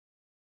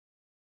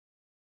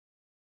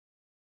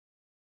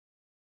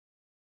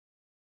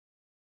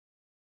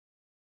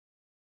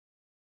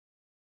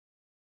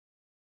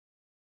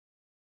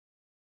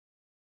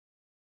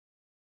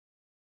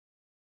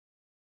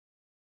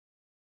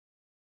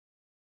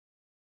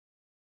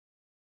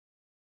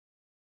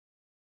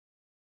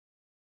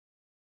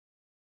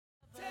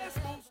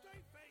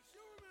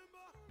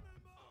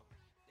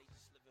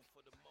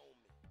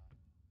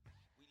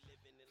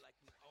like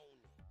we own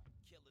it.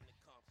 Killing the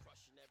comp,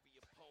 crushing every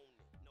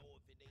opponent. No,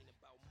 if it ain't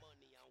about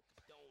money, I don't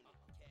condone it.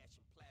 Cash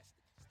and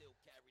plastic, still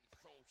carry the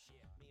chrome shit.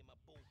 Me and my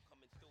boo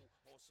coming through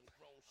on some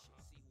grown shit.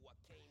 See who I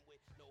came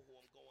with, know who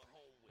I'm going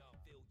home with.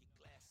 Fill your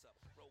glass up,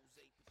 Rose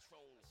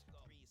Patronus.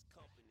 3 is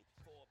company,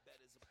 4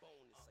 bet is a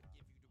bonus. I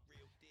give you the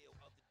real deal,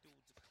 other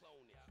dudes are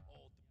cloning.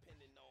 All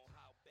depending on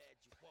how bad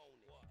you want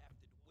it.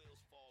 After the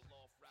wheels fall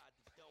off, ride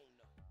the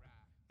donut.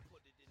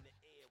 Put it in the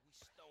air, we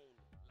stone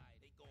it. Like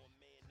they going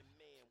man to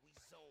man, we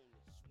zone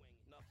it. Swing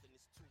it. Nothing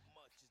is too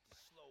much is the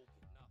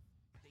slogan.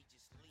 They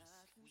just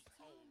lease, we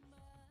own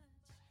it.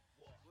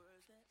 What?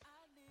 Words that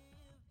I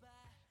live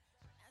by,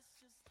 that's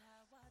just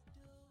how I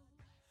do.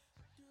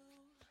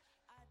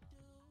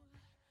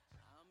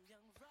 I'm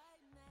young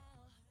right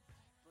now,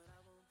 but I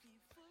won't be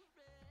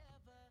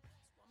forever.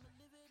 So I'ma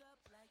live it up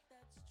like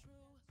that's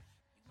true.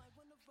 You might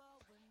wanna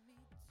roll with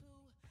me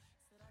too.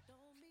 Said I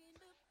don't mean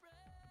to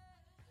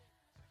brag,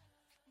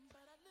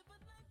 but I live a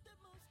life that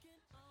most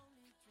can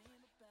only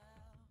dream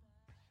about.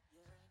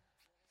 Yeah.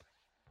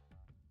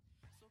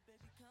 So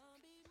baby,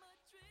 come be my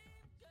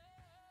dream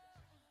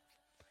girl.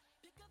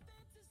 Pick a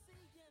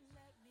fantasy and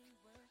let me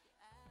work it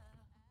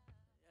out.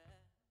 Yeah.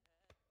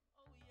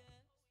 Oh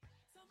yeah.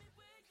 Tell me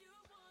where you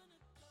wanna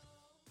go,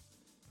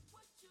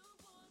 what you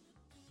wanna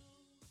do.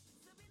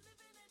 So we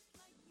living it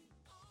like we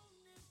own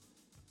it.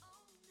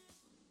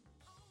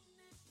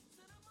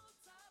 Said I'm on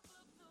top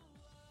of the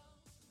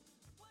world.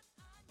 What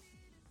I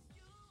need is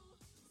you.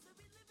 So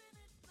we living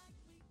it like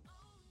we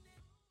own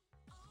it.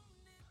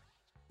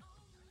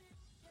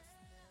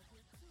 Yeah.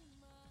 Never too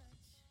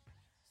much,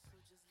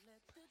 so just let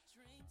the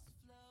drinks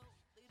flow.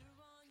 Later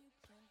on you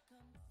can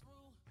come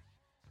through.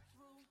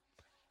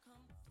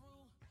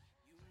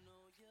 You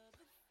know you're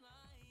the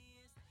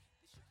flyest.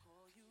 They should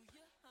call you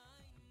your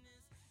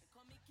highness. And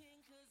call me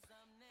king cause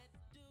I'm that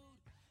dude.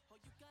 All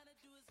you gotta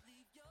do is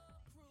leave your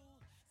crew.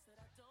 Said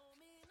I don't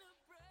mean to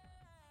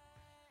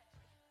brag,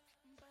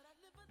 but I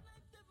live a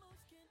life that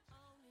most can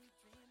only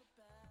dream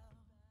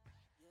about.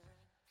 Yeah.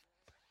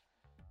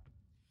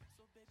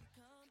 So baby,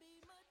 come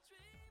be my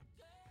dream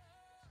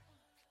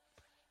girl.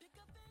 Pick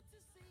a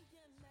fantasy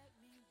and let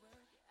me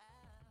work it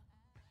out.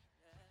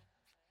 Yeah.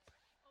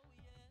 Oh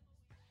yeah.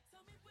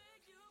 Tell me where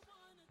you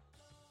wanna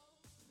go,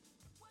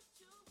 what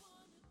you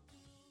wanna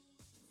do.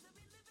 So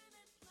we living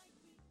it like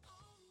we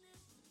own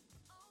it.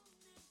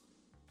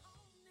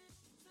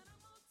 Said I'm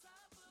on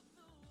top of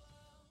the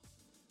world.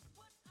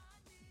 What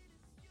I need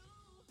is you.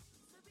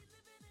 So we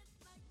living it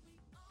like we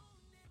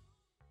own it.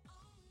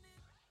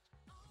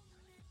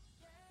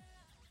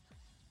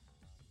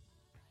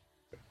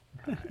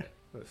 Yeah.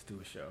 Let's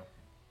do a show.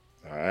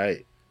 All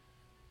right.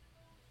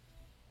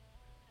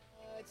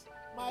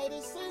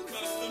 Midas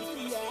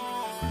Insane,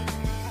 yeah.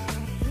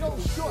 No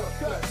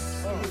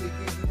shortcuts. Really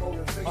give you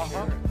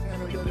motivation.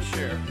 Analytical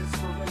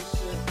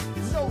inspiration.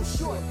 No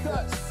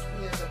shortcuts.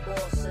 Me and the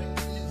boss ain't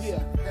easy.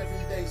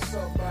 Every day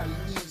somebody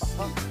needs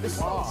me. It's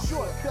no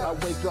shortcuts. I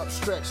wake up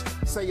stretched,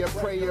 say a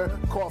prayer,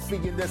 coffee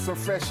and then some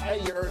fresh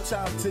air.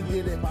 Time to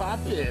get it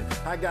poppin'.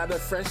 I got a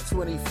fresh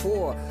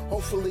 24.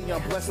 Hopefully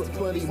I'm blessed with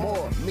plenty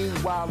more.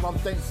 Meanwhile, I'm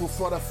thankful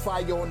for the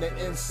fire on the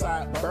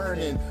inside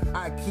burning.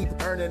 I keep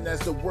earning as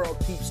the world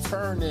keeps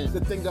turning.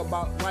 The thing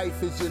about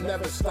life is you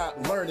never stop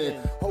learning.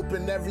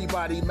 Hoping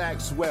everybody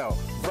Maxwell,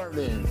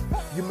 Vernon.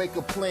 You make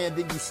a plan,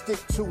 then you stick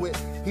to it.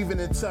 Even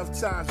in tough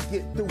times,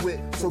 get through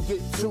it. So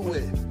get to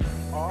it.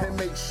 And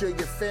make sure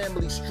your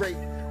family's straight.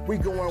 We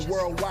going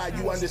worldwide,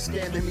 you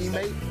understanding me,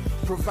 mate?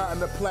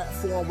 Providing a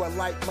platform where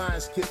like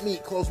minds can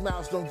meet. Closed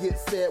mouths don't get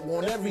fed,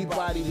 want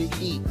everybody to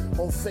eat.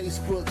 On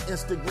Facebook,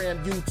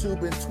 Instagram,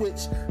 YouTube, and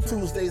Twitch.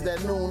 Tuesdays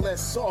at noon,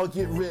 let's all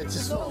get rich.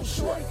 It's no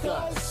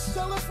shortcuts.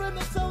 Tell a friend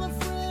to tell a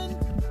friend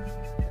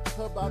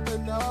about the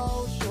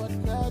No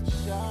Shortcut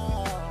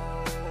Show.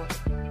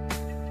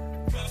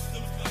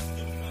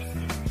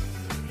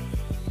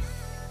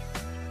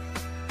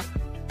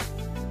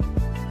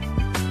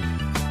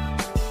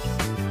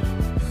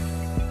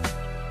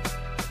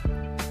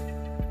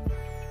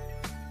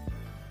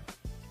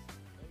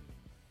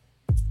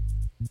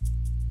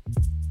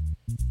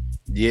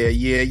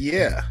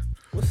 Yeah.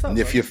 What's up? And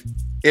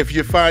if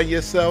you find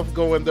yourself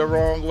going the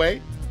wrong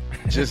way,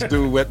 just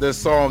do what the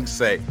song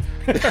say.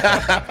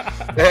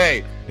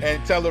 Hey,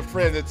 and tell a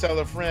friend to tell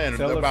a friend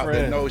about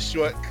the No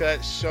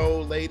Shortcut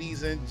Show.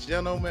 Ladies and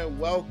gentlemen,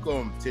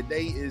 welcome.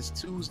 Today is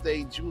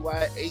Tuesday,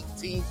 July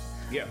 18th.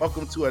 Yeah.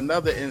 Welcome to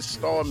another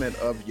installment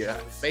of your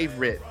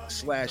favorite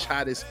 /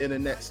 hottest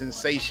internet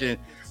sensation,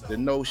 the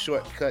No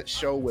Shortcut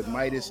Show with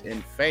Midas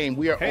and Fame.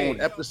 We are on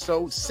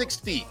episode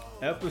 60.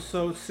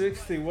 Episode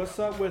 60. What's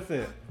up with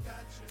it?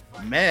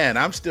 Man,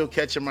 I'm still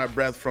catching my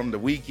breath from the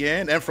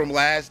weekend and from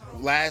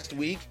last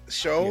week's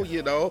show.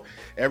 You know,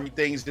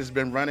 everything's just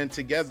been running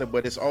together,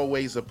 but it's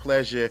always a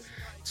pleasure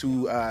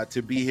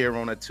to be here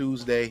on a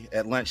Tuesday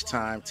at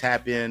lunchtime,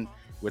 tap in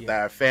with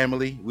our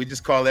family. We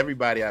just call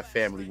everybody our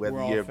family,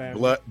 whether you're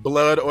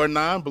blood or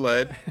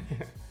non-blood.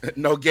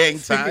 No gang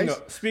Speaking ties.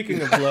 of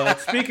speaking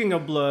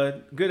of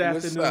blood. Good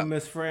What's afternoon, up?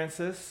 Miss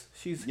Francis.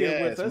 She's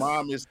here with Yes, us.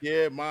 mom is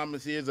here. Mom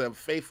is here as a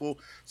faithful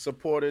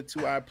supporter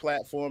to our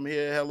platform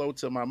here. Hello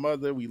to my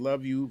mother. We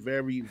love you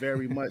very,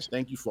 very much.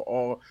 Thank you for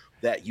all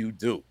that you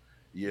do.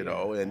 Yeah,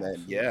 And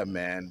yeah, absolutely.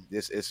 man,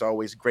 it's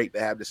always great to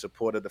have the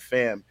support of the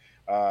fam.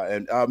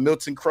 And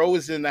Milton Crow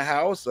is in the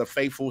house, a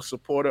faithful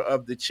supporter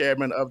of the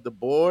chairman of the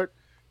board,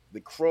 the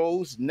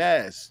Crow's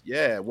Nest.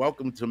 Yeah,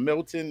 welcome to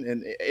Milton.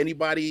 And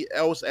anybody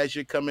else as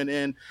you're coming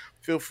in,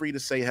 feel free to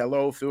say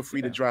hello. Feel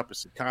free to Yeah, drop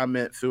us a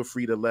comment. Feel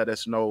free to let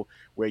us know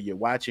where you're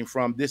watching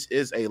from. This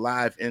is a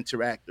live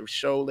interactive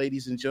show,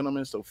 ladies and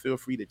gentlemen. So feel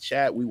free to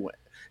chat. We will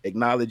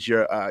acknowledge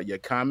your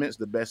comments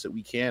the best that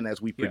we can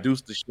as we yeah.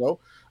 produce the show.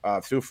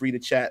 Feel free to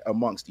chat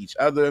amongst each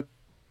other.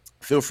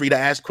 Feel free to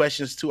ask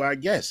questions to our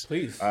guests.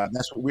 Please.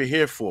 That's what we're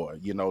here for,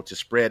 to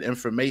spread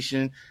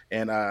information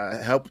and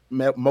help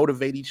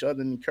motivate each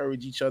other and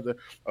encourage each other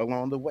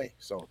along the way.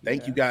 So Yeah,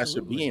 to you guys for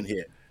absolutely. being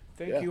here.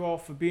 Thank Yeah. you all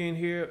for being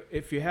here.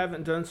 If you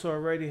haven't done so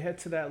already, head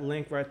to that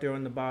link right there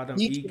on the bottom,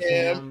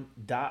 Cam.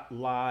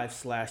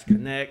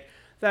 ecam.live/connect.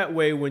 That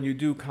way, when you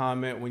do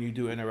comment, when you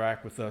do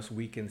interact with us,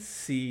 we can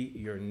see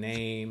your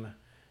name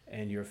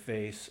and your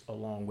face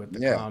along with the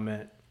Yeah.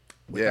 comment.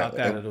 Yeah. Without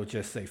that, it'll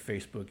just say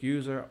Facebook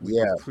user. We do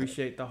Yeah.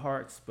 appreciate the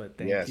hearts, but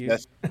thank Yes. you.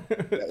 That's,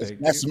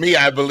 Thank you. me,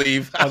 I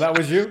believe. Oh, that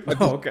was you? I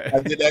Oh, did, okay. I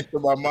did that to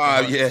my With the mom.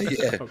 hearts. Yeah.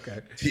 Yeah.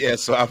 Okay. Yeah.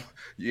 So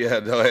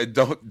no,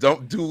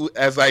 don't do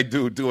as I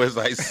do. Do as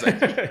I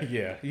say.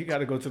 Yeah, you got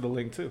to go to the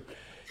link too.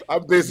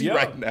 I'm busy Yo.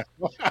 right now.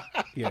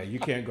 Yeah, you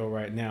can't go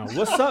right now.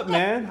 What's up,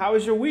 man? How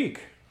was your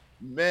week?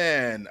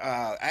 Man,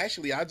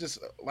 actually, I just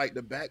like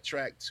to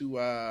backtrack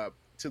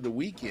to the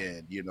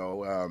weekend.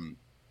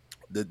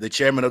 The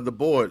chairman of the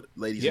board,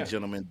 ladies and Yeah,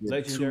 gentlemen, did two.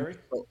 legendary.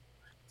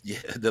 Yeah,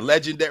 the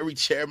legendary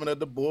chairman of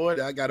the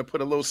board. I got to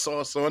put a little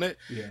sauce on it,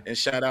 Yeah. and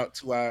shout out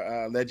to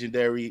our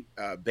legendary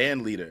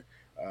band leader,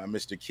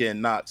 Mr.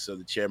 Ken Knox,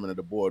 the chairman of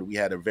the board. We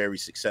had a very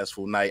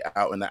successful night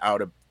out in the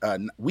outer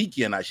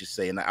weekend, I should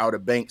say, in the Outer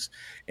Banks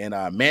in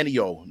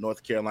Manio,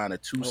 North Carolina.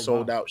 Two Oh,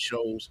 sold wow. out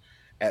shows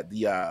at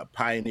the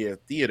Pioneer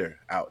Theater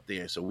out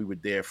there. So we were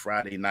there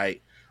Friday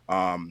night.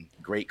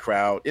 Great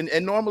crowd,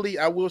 and normally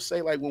I will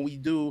say, like, when we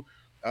do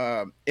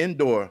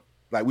indoor,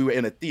 like we were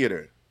in a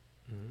theater.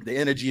 The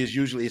energy is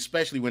usually,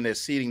 especially when they're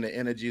seating, the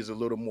energy is a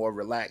little more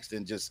relaxed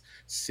than just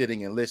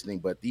sitting and listening.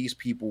 But these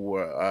people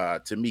were,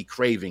 to me,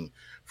 craving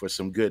for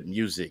some good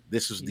music.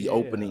 This was the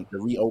Yeah.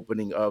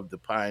 reopening of the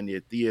Pioneer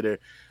Theater.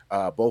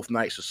 Both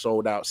nights were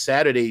sold out.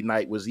 Saturday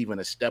night was even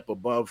a step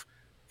above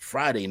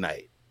Friday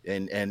night.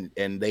 And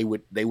they were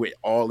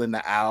all in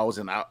the aisles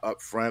and out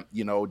up front,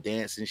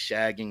 dancing,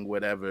 shagging,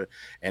 whatever.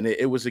 And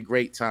it was a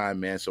great time,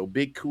 man. So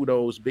big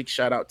kudos, big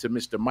shout out to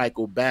Mr.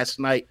 Michael Bass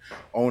Knight,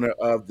 owner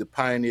of the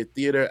Pioneer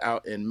Theater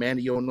out in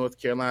Manio, North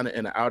Carolina,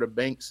 in the Outer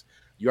Banks.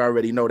 You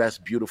already know that's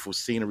beautiful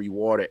scenery,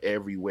 water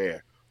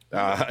everywhere.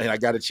 And I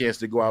got a chance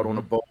to go out on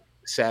a boat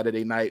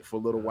Saturday night for a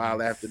little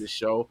while after the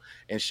show.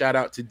 And shout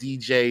out to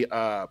DJ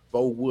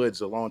Bo Woods,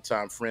 a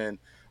longtime friend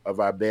of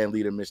our band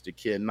leader, Mr.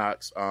 Ken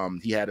Knox.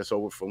 He had us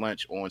over for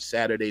lunch on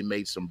Saturday,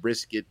 made some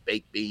brisket,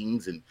 baked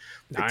beans, and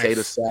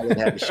potato salad,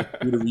 had the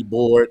charcuterie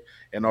board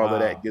and all of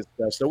that good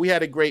stuff. So we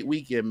had a great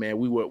weekend, man.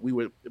 We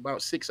were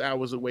about 6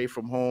 hours away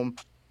from home.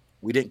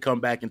 We didn't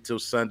come back until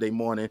Sunday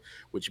morning,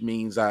 which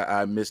means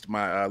I missed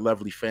my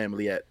lovely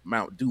family at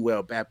Mount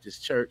Dewell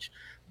Baptist Church.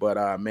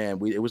 But man,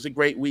 it was a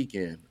great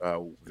weekend.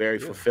 Very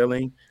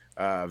fulfilling.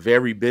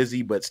 Very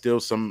busy, but still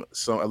some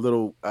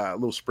little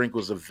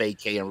sprinkles of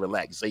vacay and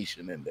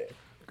relaxation in there.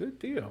 Good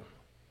deal.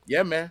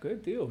 Yeah, man.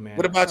 Good deal, man.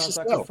 What That about sounds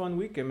like a yourself? fun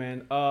weekend,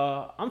 man.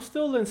 I'm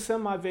still in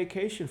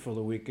semi-vacation for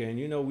the weekend.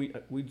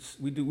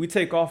 We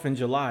take off in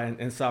July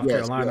in South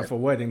Carolina for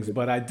weddings,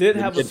 but I did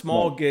have a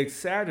small gig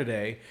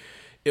Saturday.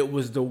 It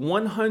was the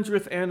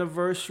 100th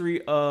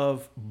anniversary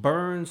of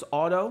Burns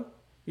Auto.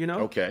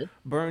 Okay.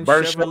 Burns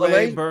Burns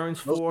Chevrolet, Chevrolet? Burns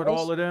Ford,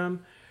 all of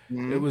them.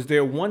 Mm-hmm. It was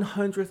their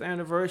 100th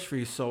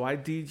anniversary, so I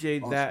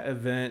DJ'd that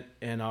event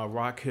in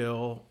Rock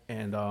Hill,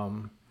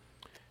 and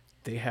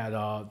they had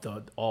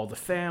all the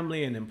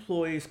family and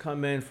employees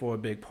come in for a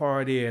big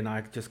party, and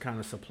I just kind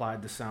of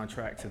supplied the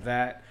soundtrack to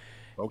that.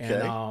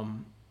 Okay.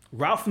 And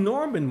Ralph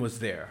Norman was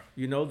there,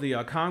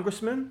 the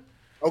congressman.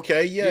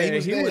 Okay, yeah,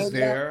 He was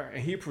there,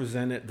 and he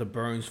presented the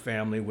Burns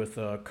family with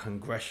a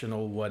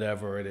congressional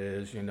whatever it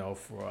is,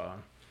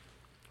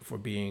 for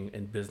being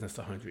in business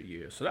 100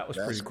 years. So that was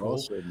pretty cool.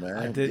 Awesome, man.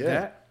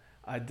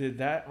 I did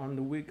that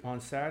on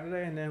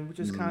Saturday, and then we're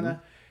just kind of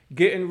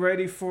getting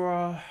ready for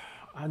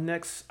our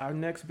next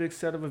big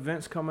set of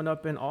events coming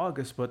up in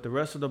August. But the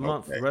rest of the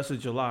month, the rest of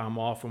July, I'm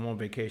off. I'm on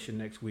vacation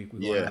next week. We're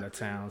going out of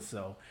town,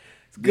 so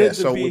It's good to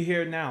So be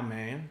here now,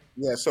 man.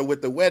 yeah, so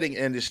with the wedding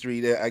industry,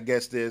 there I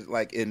guess there's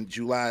like in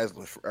July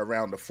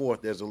around the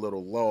 4th, there's a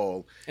little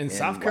lull. In And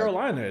South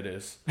Carolina, it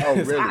is. oh,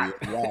 It's really?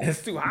 hot. Wow.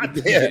 It's too hot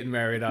to be Yeah, getting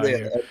married out yeah,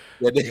 here.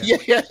 Yeah.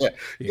 yeah. You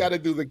Yeah. got to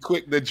do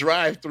the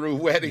drive-through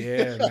wedding.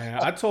 Yeah, man.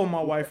 I told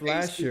my wife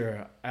last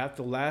year,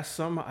 after last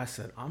summer, I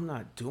said, I'm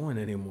not doing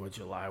any more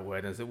July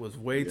weddings. It was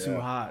way too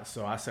Yeah, hot.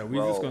 So I said,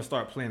 we're just bro. going to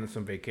start planning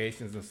some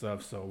vacations and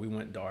stuff. So we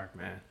went dark,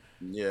 man.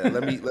 Yeah,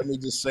 let me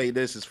just say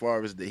this as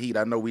far as the heat.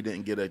 I know we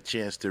didn't get a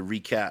chance to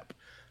recap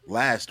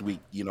last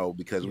week,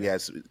 because we Yeah.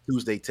 had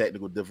Tuesday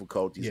technical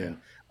difficulties, Yeah.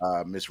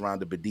 and Miss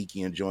Rhonda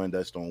Badikian joined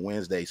us on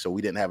Wednesday, so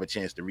we didn't have a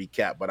chance to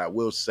recap. But I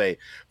will say,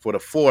 for the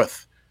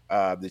 4th,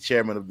 the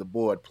chairman of the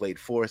board played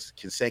 4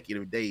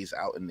 consecutive days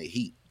out in the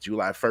heat,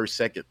 July 1st,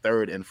 2nd,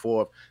 3rd, and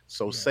 4th.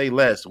 So Yeah. say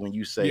less when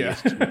you say Yeah.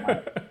 it's too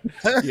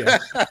hot. Yeah.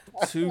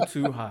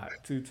 Too hot.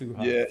 Too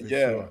hot Yeah, for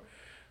yeah, sure. For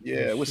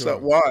yeah. What's up,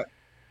 sure. Juan?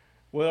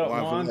 Well,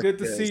 Juan Juan, good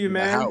to see Velasquez you, in the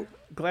man. house.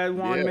 Glad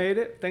Juan Yeah, made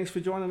it. Thanks for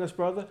joining us,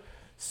 brother.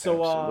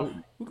 So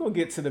absolutely. we're gonna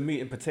get to the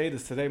meat and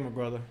potatoes today, my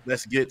brother.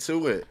 Let's get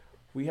to it.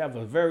 We have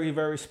a very,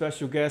 very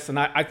special guest, and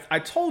I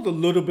told a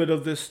little bit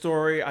of this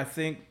story. I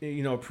think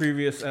a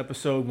previous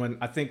episode when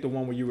I think the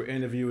one where you were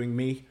interviewing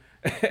me,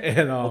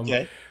 and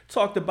Okay.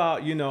 talked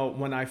about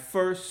when I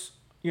first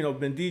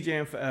been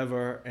DJing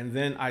forever, and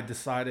then I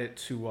decided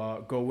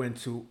to go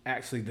into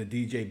actually the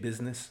DJ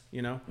business.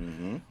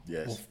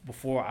 Yes.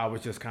 Before I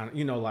was just kind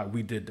of like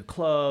we did the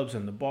clubs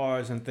and the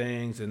bars and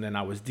things, and then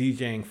I was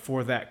DJing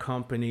for that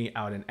company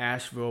out in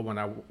Asheville when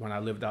I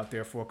lived out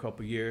there for a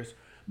couple years.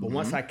 But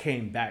once I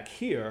came back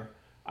here,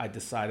 I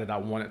decided I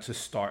wanted to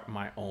start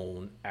my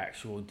own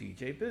actual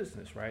DJ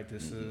business, right?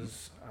 This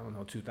is, I don't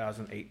know,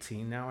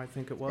 2018 now, I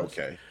think it was.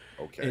 Okay.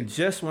 Okay. And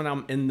just when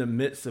I'm in the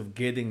midst of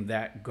getting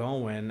that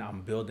going,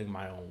 I'm building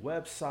my own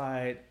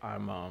website.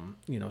 I'm,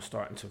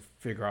 starting to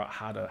figure out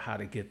how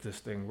to get this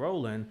thing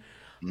rolling.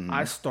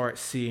 I start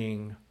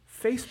seeing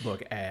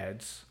Facebook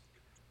ads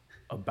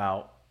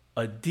about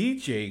a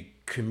DJ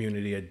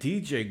community, a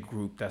DJ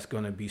group that's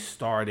going to be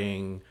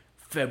starting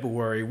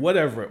February,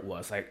 whatever it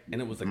was,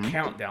 and it was a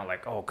countdown,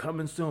 like, oh,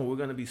 coming soon, we're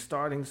going to be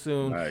starting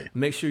soon. Right.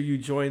 Make sure you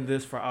join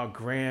this for our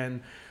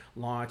grand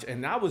launch.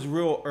 And I was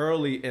real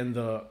early in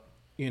the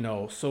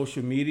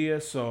social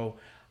media, so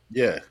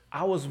Yeah.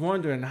 I was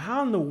wondering,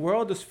 how in the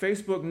world does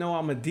Facebook know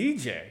I'm a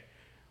DJ?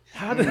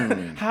 How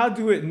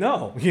do it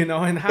know?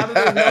 And how do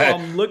they know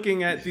I'm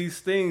looking at these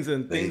things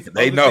and things,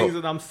 They other know. things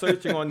that I'm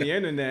searching on the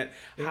internet?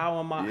 How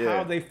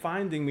are they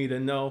finding me to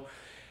know?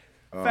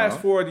 Fast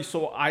forward,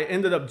 so I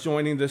ended up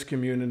joining this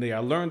community. I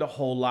learned a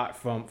whole lot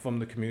from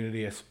the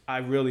community. I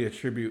really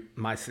attribute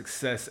my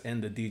success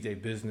in the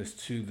DJ business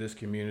to this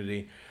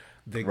community.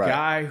 The Right.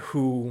 guy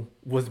who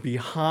was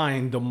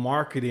behind the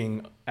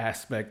marketing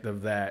aspect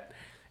of that,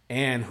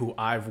 and who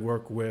I've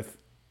worked with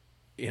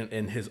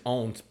in his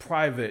own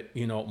private,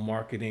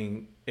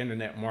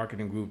 internet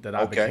marketing group that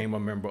I Okay. became a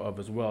member of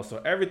as well. So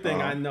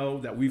everything I know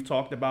that we've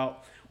talked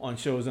about on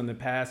shows in the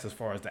past, as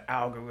far as the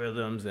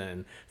algorithms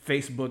and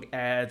Facebook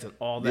ads and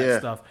all that Yeah.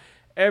 stuff,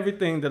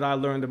 everything that I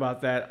learned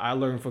about that, I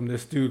learned from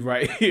this dude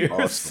right here.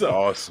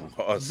 Awesome.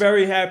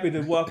 Very happy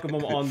to welcome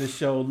him on the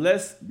show.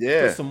 Let's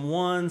Yeah. put some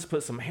ones,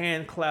 put some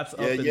hand claps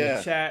up in yeah.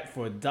 the chat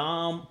for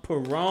Dom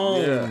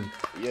Pirone.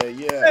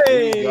 Yeah.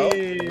 Hey,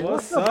 Here we go.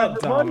 What's up,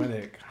 everybody?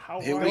 Dominic?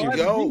 How Here are we you? Glad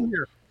go. to be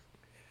here.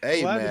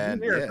 Hey, Glad man.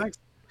 to be here. Yeah.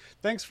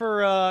 Thanks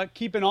for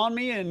keeping on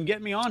me and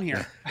getting me on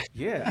here.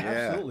 Yeah,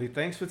 absolutely.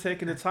 Thanks for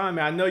taking the time.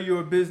 I know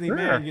you're a busy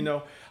man.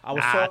 I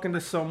was talking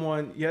to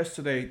someone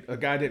yesterday. A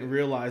guy didn't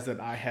realize that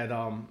I had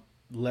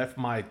left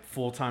my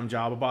full-time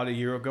job about a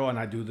year ago, and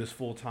I do this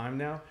full-time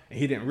now. And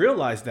he didn't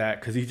realize that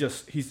because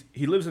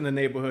he lives in the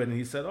neighborhood, and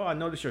he said, "Oh, I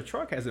noticed your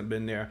truck hasn't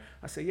been there."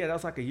 I said, "Yeah, that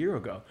was like a year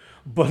ago."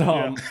 But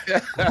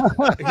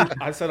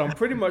I said, "I'm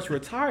pretty much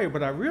retired,"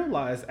 but I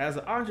realized as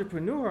an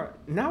entrepreneur,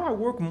 now I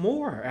work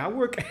more. And I'm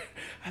working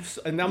with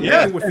and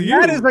you.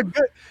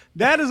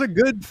 that is a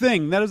good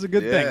thing. That is a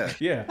good Yeah. thing.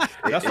 Yeah,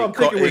 that's what I'm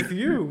thinking with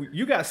you.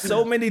 You got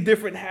so many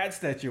different hats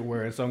that you're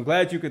wearing, so I'm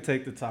glad you could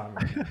take the time.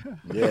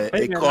 Yeah.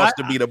 Hey, It man, costs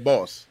to be the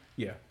boss.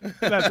 Yeah,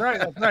 That's right.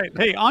 That's right.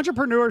 Hey,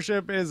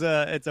 entrepreneurship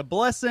it's a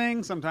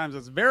blessing. Sometimes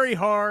it's very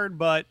hard,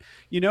 but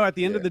at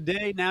the end of the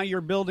day, now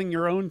you're building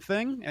your own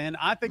thing, and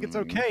I think it's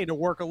okay to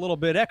work a little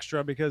bit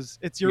extra because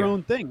it's your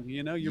own thing.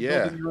 You're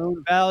Yeah. building your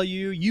own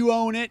value. You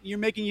own it. You're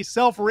making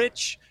yourself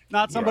rich,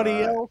 not somebody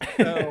Right. else.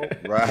 So,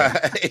 Right.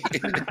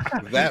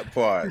 that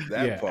part.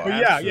 Yeah. Part. but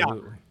yeah.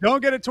 Absolutely. Don't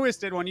get it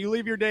twisted. When you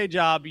leave your day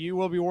job, you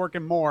will be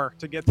working more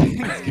to get things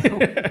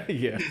going.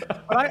 yeah,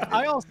 But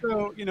I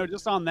also,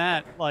 just on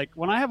that, like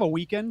when I have a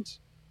weekend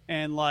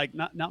and like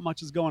not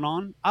much is going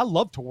on, I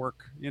love to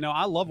work.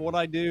 I love what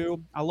I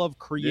do. I love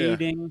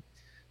creating.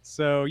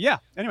 So yeah.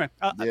 Anyway,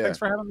 thanks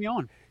for having me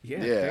on.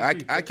 Yeah,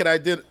 I could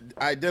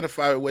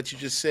identify with what you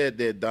just said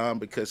there, Dom,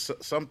 because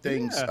some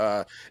things,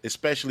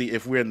 especially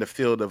if we're in the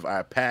field of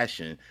our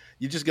passion,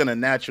 you're just gonna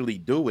naturally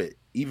do it,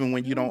 even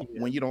when you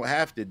don't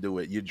have to do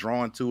it. You're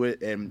drawn to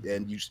it, and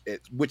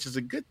which is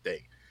a good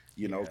thing.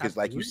 you know, because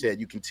like you said,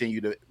 you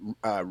continue to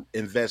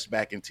invest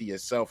back into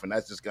yourself, and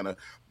that's just going to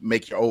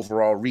make your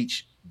overall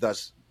reach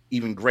thus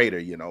even greater,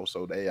 you know.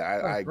 So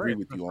I agree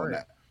with you on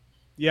that.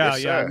 Yeah,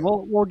 yes, yeah. sir.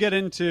 We'll get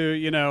into,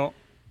 you know,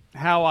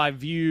 how I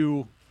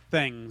view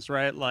things,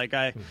 right? Like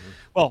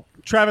well,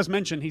 Travis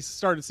mentioned he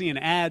started seeing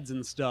ads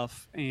and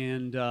stuff,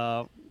 and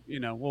you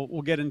know,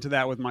 we'll get into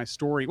that with my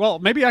story. Well,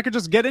 maybe I could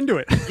just get into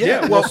it.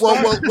 Yeah, well,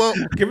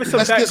 give us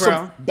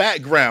some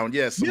background.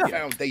 Some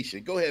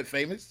foundation. Go ahead,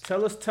 Famous.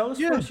 Tell us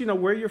first, you know,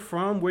 where you're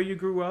from, where you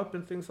grew up,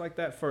 and things like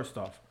that. First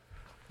off.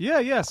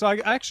 Yeah. So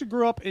I actually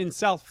grew up in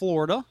South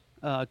Florida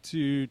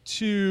to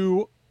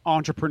two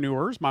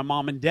entrepreneurs, my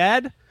mom and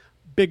dad.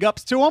 Big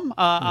ups to them.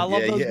 I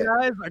love those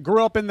guys. I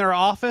grew up in their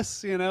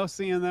office, you know,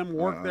 seeing them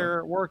work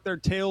their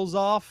tails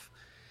off,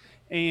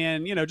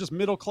 and you know, just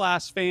middle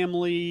class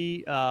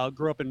family.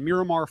 Grew up in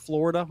Miramar,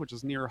 Florida, which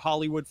is near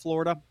Hollywood,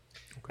 Florida.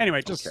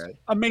 Anyway, just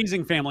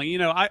amazing family. You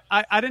know,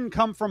 I didn't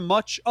come from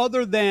much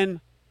other than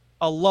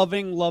a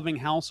loving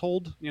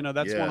household. You know,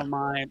 that's one of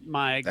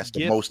my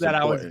gifts that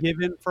I was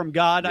given from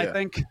God. I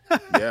think.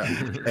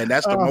 And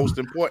that's the most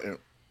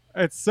important.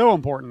 It's so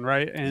important,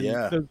 right?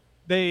 And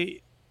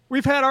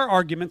we've had our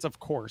arguments, of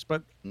course,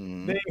 but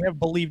they have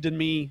believed in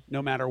me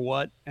no matter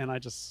what. And I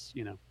just,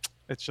 you know,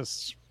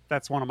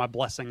 that's one of my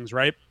blessings,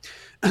 right?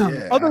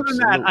 Other than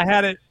that,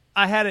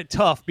 I had it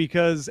tough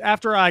because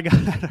after I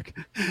got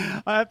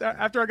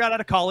out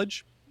of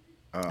college,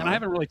 and I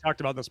haven't really talked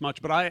about this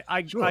much, but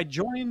I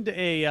joined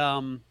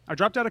I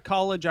dropped out of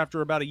college after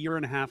about a year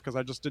and a half because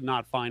I just did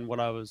not find what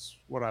I was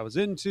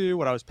into,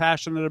 what I was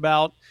passionate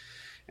about.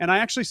 And I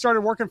actually started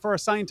working for a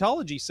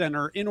Scientology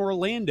center in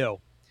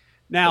Orlando.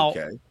 Now,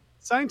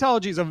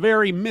 Scientology is a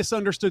very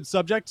misunderstood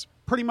subject.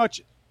 Pretty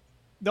much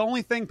the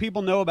only thing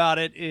people know about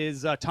it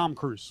is Tom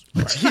Cruise.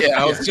 Right?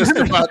 I was just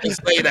about to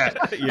say that.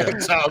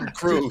 Tom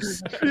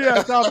Cruise.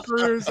 Tom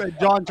Cruise and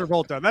John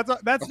Travolta.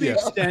 That's the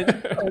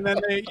extent. And then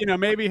they, you know,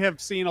 maybe have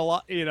seen a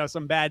lot, you know,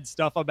 some bad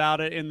stuff about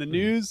it in the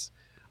news.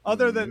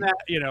 Other than that,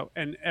 you know,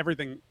 and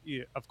everything,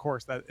 of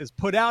course, that is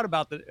put out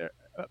about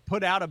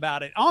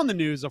it on the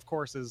news, of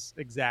course, is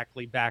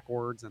exactly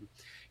backwards. And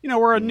you know,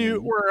 we're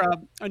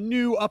a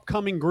new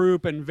upcoming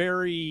group and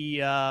very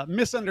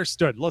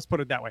misunderstood. Let's put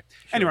it that way.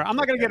 Anyway, I'm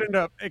not going to get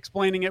into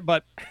explaining it,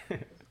 but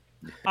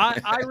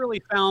I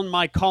really found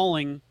my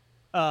calling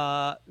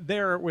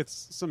there with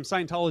some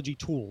Scientology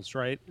tools,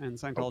 right? And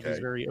Scientology is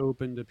very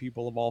open to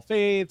people of all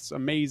faiths.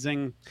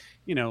 Amazing,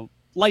 you know,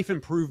 life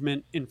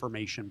improvement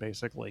information,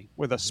 basically,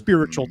 with a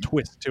spiritual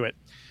twist to it.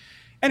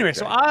 Anyway,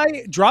 so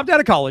I dropped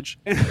out of college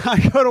and I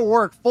go to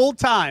work full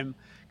time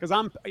because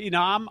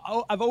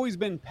I've always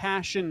been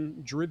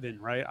passion driven,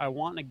 right? I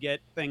want to get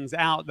things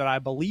out that I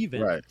believe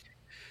in.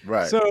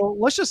 Right. So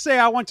let's just say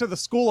I went to the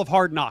school of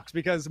hard knocks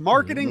because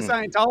marketing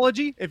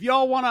Scientology, if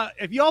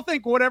y'all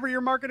think whatever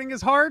you're marketing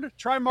is hard,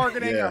 try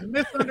marketing a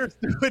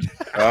misunderstood.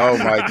 Oh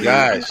my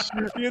gosh.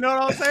 You know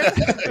what I'm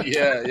saying?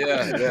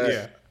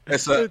 Yeah.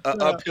 It's an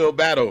uphill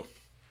battle.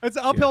 It's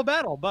an uphill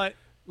battle, but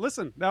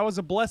listen, that was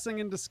a blessing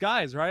in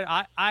disguise,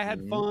 right? I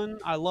had fun.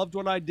 I loved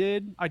what I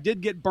did. I did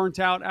get burnt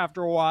out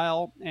after a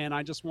while, and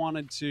I just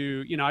wanted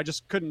to, you know, I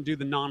just couldn't do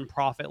the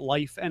nonprofit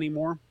life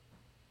anymore.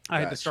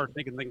 I had to start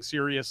taking things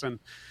serious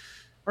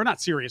or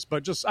not serious,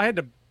 but just I had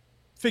to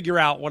figure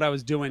out what I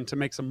was doing to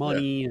make some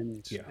money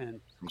and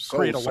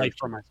create a life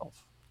for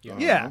myself.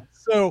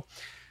 So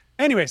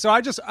anyway, so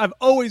I've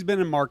always been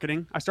in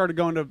marketing. I started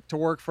going to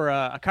work for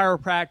a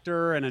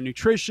chiropractor and a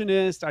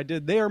nutritionist. I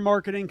did their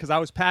marketing because I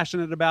was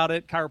passionate about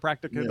it.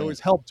 Chiropractic had always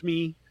helped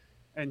me.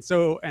 And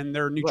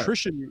their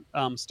nutrition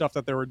stuff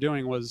that they were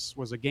doing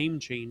was a game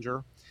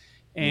changer.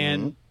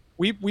 And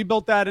we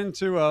built that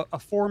into a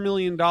 $4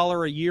 million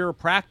a year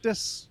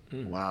practice.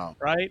 Wow.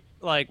 Right?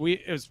 Like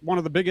it was one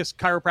of the biggest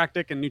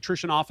chiropractic and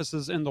nutrition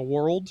offices in the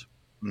world.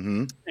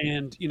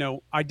 And, you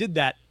know, I did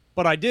that,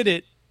 but I did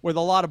it with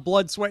a lot of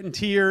blood, sweat, and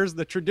tears,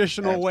 the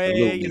traditional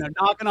way, you know,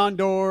 knocking on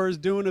doors,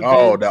 doing events.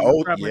 Oh, the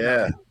old, that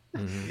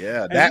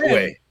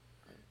way.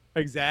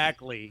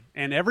 Exactly.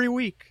 And every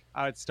week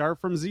I would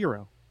start from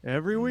zero.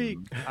 Every week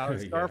I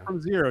would start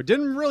from zero.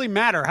 Didn't really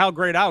matter how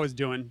great I was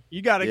doing.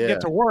 You got to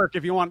get to work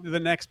if you want the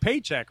next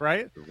paycheck,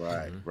 right?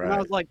 Right. And I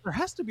was like, there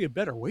has to be a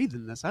better way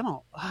than this. I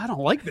don't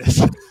like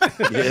this.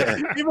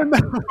 Even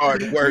though,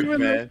 hard work,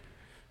 man.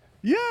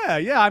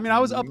 I mean, I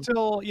was up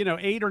till, you know,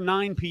 8 or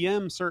 9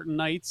 p.m. certain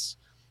nights.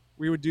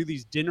 We would do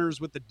these dinners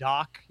with the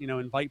doc, you know,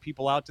 invite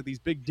people out to these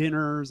big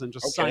dinners and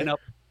just sign up,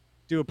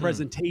 do a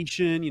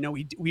presentation. You know,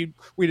 we'd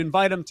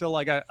invite them to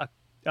like a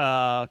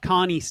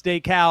Connie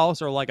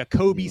Steakhouse or like a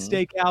Kobe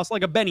Steakhouse,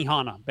 like a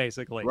Benihana,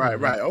 basically.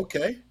 Right.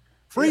 Okay.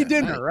 Free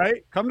dinner,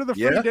 right? Come to the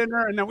free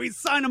dinner, and then we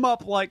sign them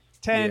up like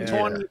 10,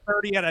 20,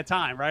 30 at a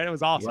time, right? It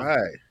was awesome.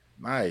 Right.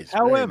 Nice.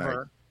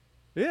 However,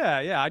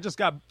 I just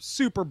got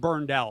super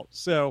burned out.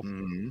 So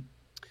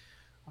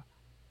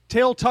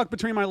tail tucked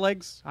between my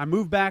legs. I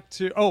moved back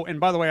to, and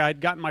by the way,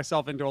 I'd gotten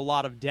myself into a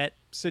lot of debt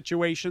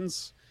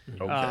situations.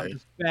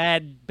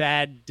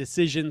 Bad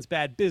decisions,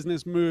 bad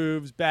business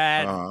moves,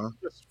 bad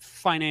just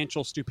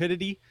financial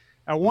stupidity.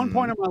 At one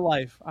point in my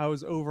life, I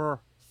was over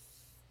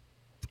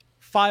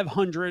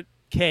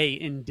 $500K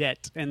in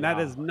debt, and that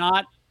is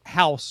not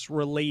house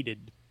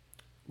related.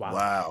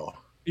 Wow.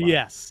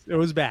 Yes, it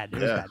was bad. It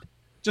was bad.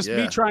 Just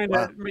me trying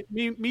to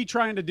me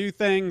trying to do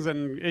things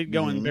and it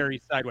going very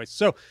sideways.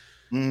 So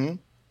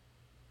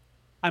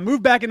I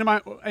moved back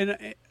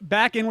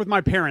in with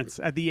my parents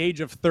at the age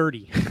of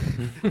 30.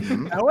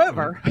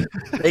 However,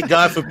 thank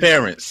God for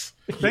parents.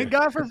 Thank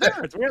God for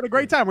parents. We had a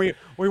great time. We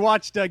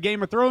watched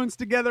Game of Thrones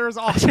together. It was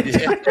awesome.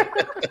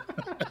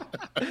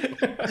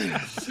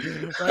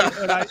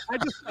 Right?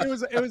 And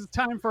it was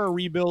time for a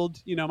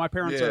rebuild. You know, my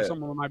parents are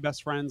some of my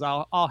best friends.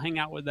 I'll hang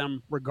out with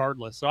them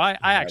regardless. So I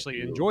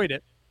actually enjoyed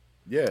it.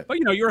 Yeah. But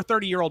you're a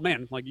 30-year-old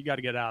man. Like, you got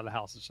to get out of the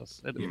house. It's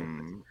just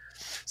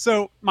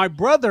So my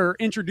brother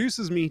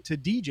introduces me to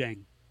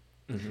DJing.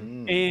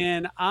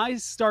 And I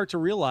start to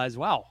realize,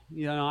 wow,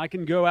 I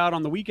can go out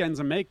on the weekends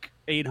and make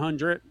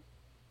 800,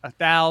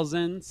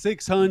 1,000,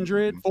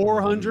 600,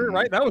 400,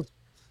 right? That was,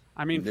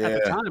 at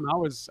the time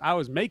I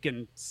was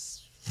making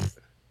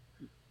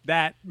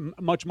that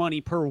much money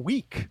per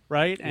week,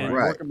 right? And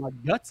working my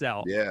guts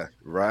out. Yeah,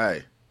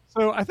 right.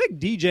 So I think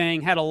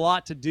DJing had a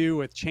lot to do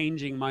with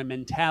changing my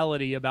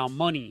mentality about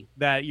money,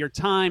 that your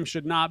time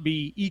should not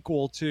be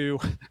equal to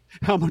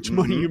how much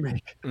money you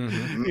make,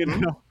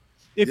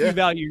 if you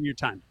value your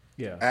time.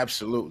 Yeah,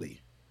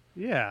 absolutely.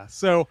 Yeah.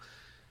 So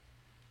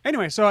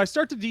anyway, so I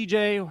start to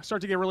DJ,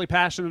 start to get really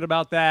passionate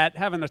about that,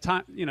 having a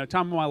time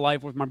of my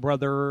life with my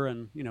brother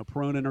and,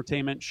 Pirone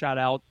Entertainment. Shout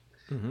out.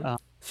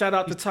 Shout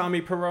out to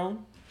Tommy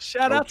Pirone.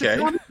 Shout out to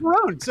Dominick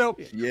Pirone. So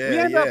we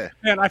end up,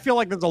 man, I feel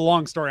like this is a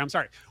long story. I'm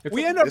sorry.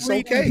 We end up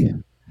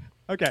reading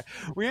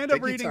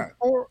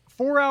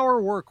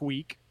 4-Hour Work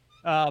Week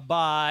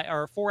by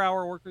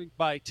 4-Hour Work Week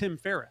by Tim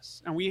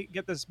Ferriss, and we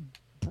get this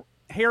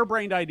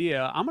harebrained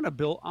idea.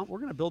 We're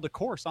gonna build a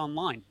course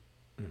online.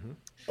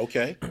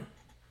 Okay.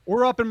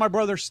 We're up in my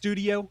brother's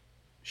studio,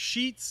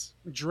 sheets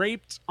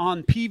draped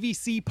on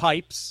PVC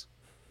pipes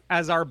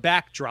as our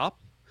backdrop.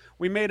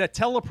 We made a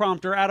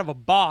teleprompter out of a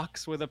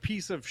box with a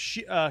piece of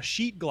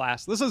sheet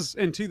glass. This is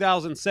in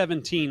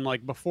 2017,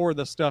 like before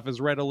the stuff is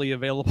readily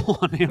available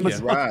on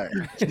Amazon.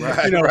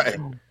 Right.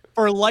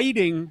 For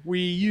lighting,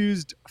 we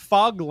used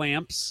fog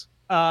lamps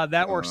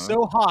that were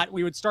so hot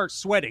we would start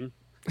sweating.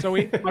 So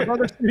my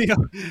brother's studio,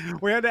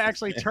 we had to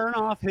actually turn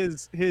off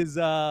his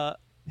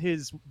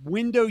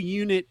window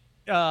unit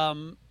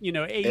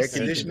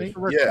AC to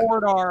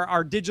record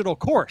our digital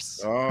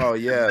course. Oh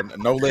yeah,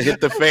 Nola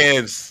hit the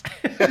fans.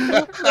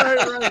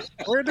 right.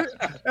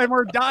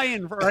 We're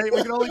dying, right?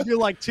 We can only do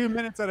like 2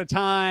 minutes at a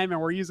time,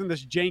 and we're using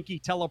this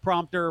janky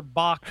teleprompter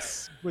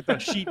box with a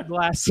sheet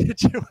glass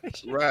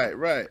situation.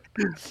 Right.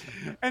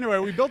 Anyway,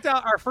 we built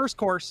out our first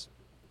course.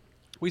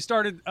 We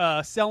started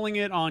selling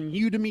it on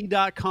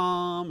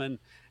Udemy.com, and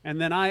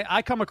then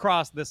I come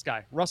across this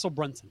guy, Russell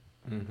Brunson.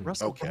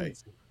 Brunson.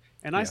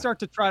 And I start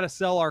to try to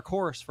sell our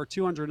course for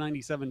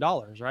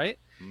 $297, right?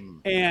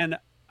 And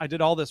I did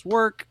all this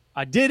work.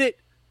 I did it.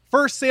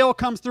 First sale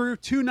comes through,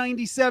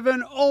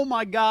 $297. Oh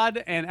my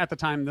God. And at the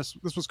time, this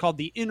was called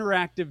the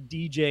Interactive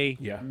DJ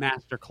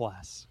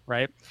Masterclass,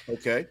 right?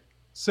 Okay.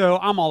 So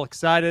I'm all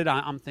excited.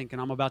 I'm thinking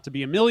I'm about to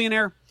be a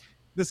millionaire.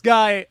 This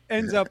guy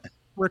ends up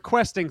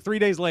requesting 3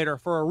 days later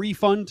for a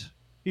refund.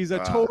 He's a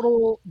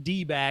total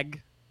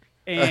D-bag.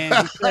 And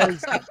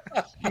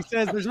he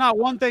says, there's not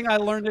one thing I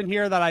learned in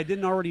here that I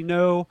didn't already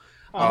know.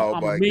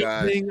 I'm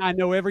amazing. Gosh. I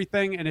know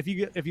everything. And if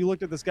you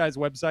looked at this guy's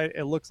website,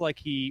 it looks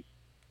like I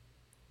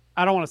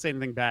don't want to say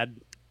anything bad,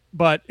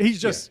 but he's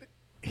just,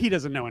 he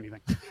doesn't know anything.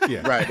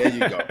 Yeah. Right. There you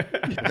go.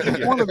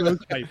 One of those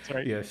types,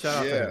 right? Yeah. Shout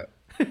out to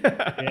him.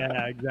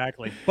 Yeah,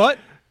 exactly. But,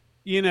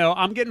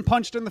 I'm getting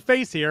punched in the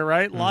face here,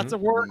 right? Lots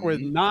of work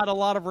with not a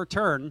lot of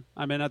return.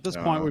 I mean, at this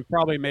point, we've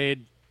probably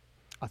made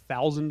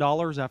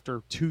 $1,000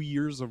 after 2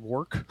 years of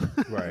work.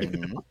 Right.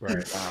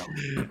 Wow.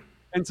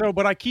 And so,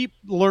 but I keep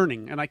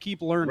learning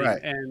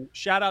and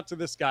shout out to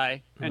this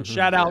guy and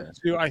shout out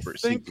to, I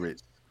think,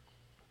 secrets.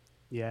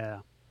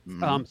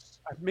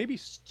 Maybe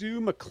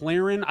Stu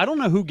McLaren. I don't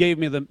know who gave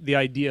me the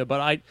idea,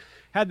 but I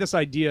had this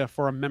idea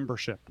for a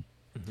membership.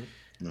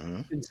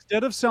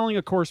 Instead of selling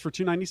a course for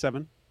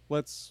 $297,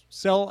 let's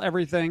sell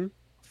everything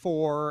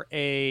for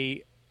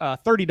a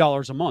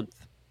 $30 a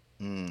month.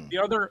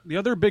 The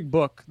other big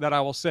book that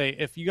I will say,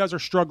 if you guys are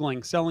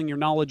struggling selling your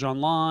knowledge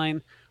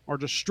online or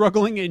just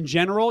struggling in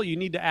general, you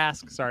need to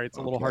ask. Sorry, it's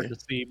a little hard to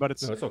see, but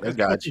it's okay.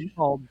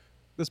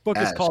 This book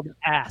is called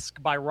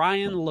Ask by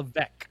Ryan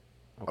Levesque.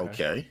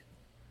 Okay.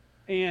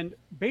 And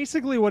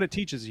basically what it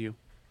teaches you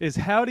is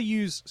how to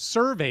use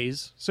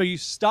surveys so you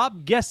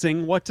stop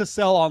guessing what to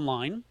sell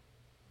online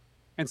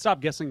and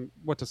stop guessing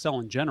what to sell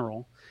in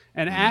general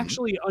and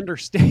actually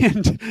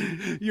understand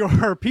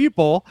your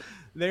people,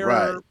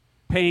 their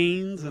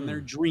pains and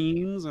their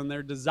dreams and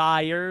their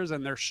desires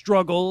and their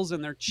struggles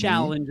and their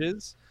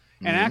challenges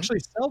and actually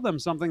sell them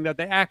something that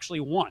they actually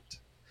want.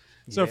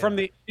 So from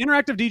the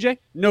interactive DJ,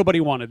 nobody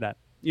wanted that.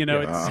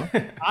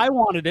 I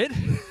wanted it.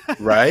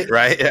 Right.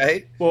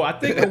 Well, I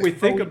think when we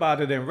think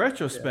about it in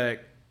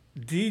retrospect,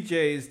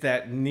 DJs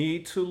that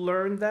need to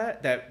learn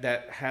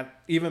that have,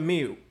 even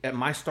me at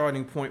my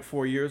starting point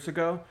 4 years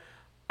ago,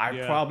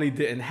 I probably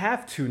didn't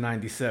have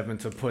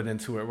 $297 to put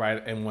into it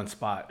right in one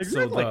spot.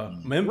 Exactly. So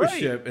the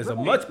membership is a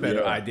much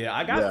better idea.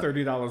 I got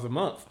 $30 a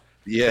month.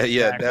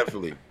 Yeah,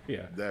 definitely.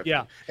 Yeah, definitely.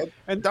 Yeah.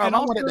 And Dom, I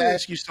wanted to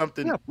ask you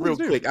something real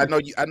quick. I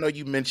know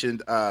you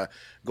mentioned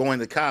going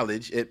to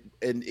college,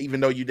 and even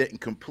though you didn't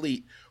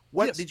complete,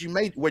 did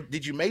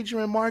you major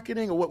in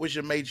marketing, or what was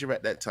your major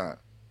at that time?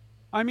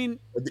 I mean,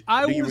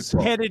 I was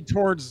headed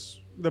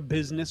towards the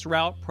business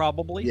route,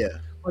 probably. Yeah.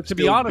 But to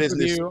be honest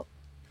with you,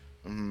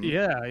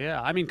 yeah.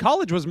 I mean,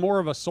 college was more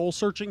of a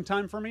soul-searching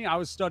time for me. I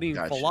was studying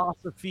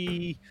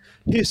philosophy,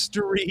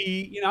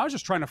 history. I was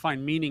just trying to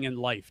find meaning in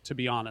life, to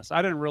be honest.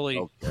 I didn't really...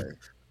 Okay.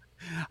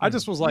 I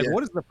just was like,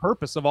 what is the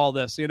purpose of all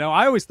this?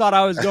 I always thought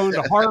I was going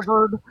to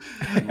Harvard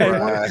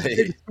and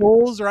big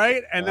schools,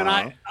 right? And then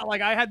I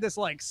had this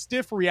like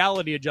stiff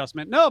reality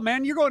adjustment. No,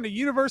 man, you're going to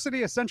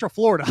University of Central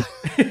Florida.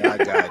 I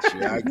got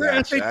you. I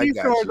got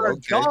you. Are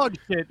dog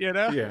shit,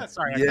 Yeah.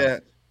 Sorry. Yeah.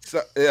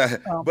 So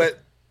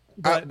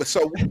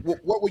so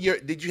what were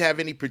did you have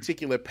any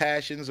particular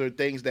passions or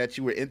things that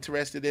you were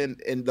interested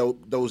in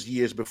those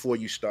years before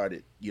you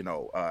started,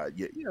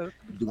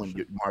 doing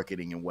your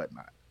marketing and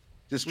whatnot?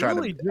 Just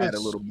trying to add a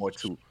little more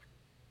to.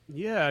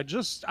 Yeah,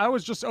 I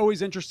was just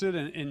always interested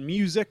in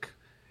music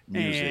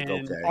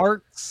and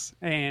arts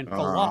and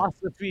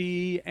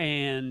philosophy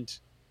and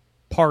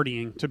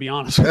partying, to be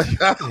honest with you.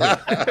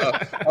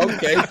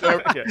 Okay,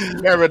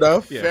 fair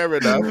enough. Fair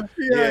enough.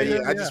 Yeah.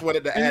 I just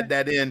wanted to add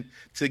that in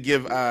to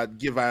give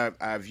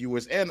our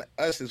viewers and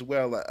us as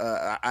well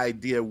an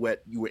idea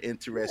what you were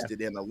interested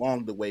in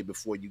along the way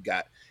before you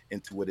got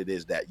into what it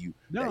is that you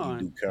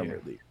do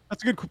currently.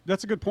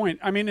 That's a good point.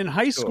 I mean, in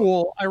high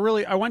school, I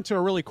went to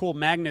a really cool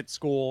magnet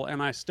school, and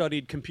I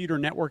studied computer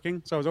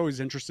networking. So I was always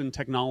interested in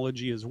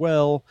technology as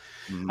well.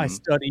 Mm-hmm. I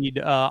studied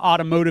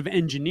automotive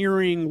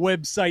engineering,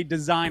 website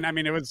design. I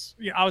mean, I was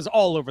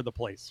all over the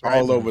place. Right?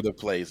 All over the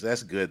place.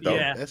 That's good, though.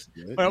 Yeah. That's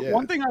good. But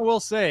one thing I will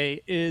say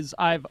is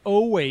I've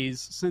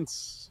always,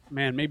 since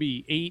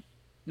maybe 8,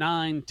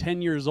 9,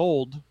 10 years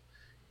old,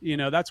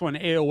 that's when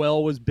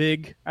AOL was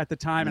big at the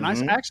time, and I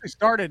actually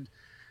started.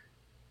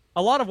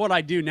 A lot of what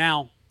I do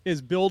now is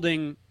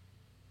building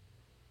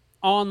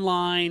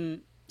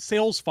online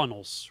sales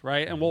funnels,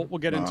 right? And we'll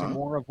get into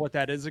more of what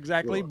that is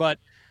exactly. Sure. But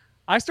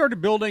I started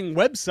building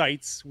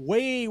websites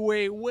way,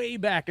 way, way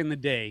back in the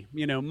day.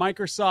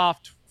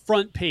 Microsoft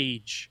Front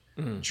Page,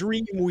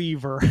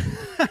 Dreamweaver.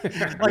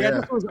 I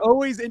just was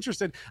always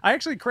interested. I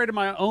actually created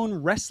my own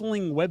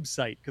wrestling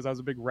website because I was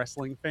a big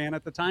wrestling fan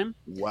at the time.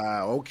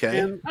 Wow. Okay.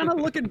 And kind of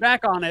looking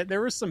back on it, there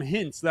were some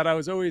hints that I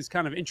was always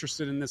kind of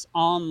interested in this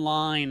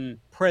online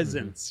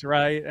presence,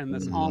 right? And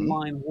this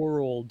online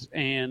world.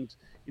 And,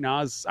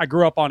 I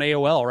grew up on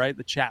AOL, right?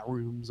 The chat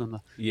rooms and the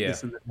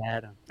this and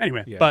that.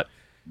 Anyway, but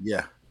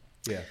yeah.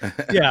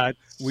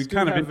 We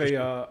kind of have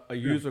a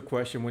user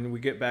question when we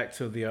get back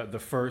to the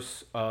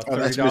first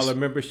 $30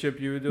 membership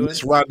you were doing.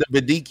 It's Rhonda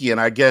Bedikian,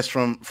 I guess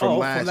from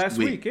last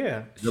week.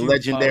 Yeah, the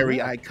legendary,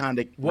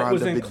 iconic. What Rhonda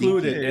was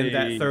included Bedikian in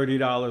that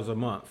 $30 a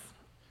month?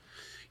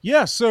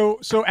 Yeah, so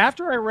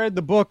after I read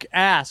the book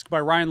Ask by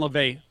Ryan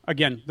LeVay,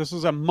 again, this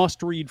is a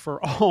must read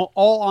for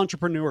all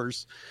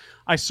entrepreneurs.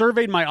 I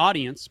surveyed my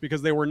audience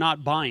because they were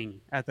not buying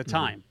at the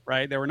time,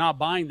 right? They were not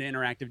buying the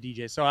interactive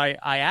DJ. So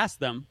I asked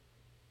them,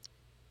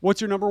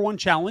 what's your number one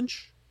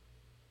challenge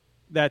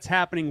that's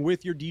happening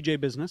with your DJ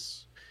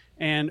business?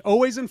 And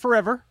always and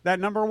forever,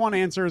 that number one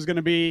answer is going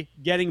to be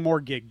getting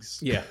more gigs.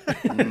 Yeah.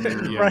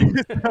 Right?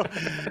 So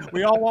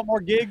we all want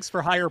more gigs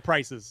for higher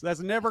prices. That's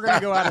never going to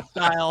go out of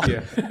style.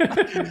 Yeah.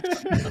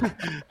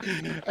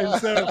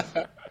 And so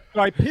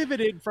I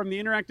pivoted from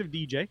the interactive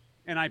DJ,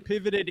 and I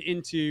pivoted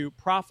into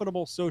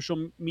profitable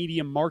social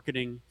media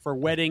marketing for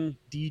wedding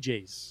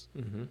DJs.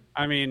 Mm-hmm.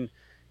 I mean,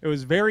 it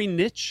was very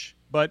niche,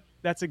 but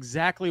that's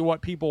exactly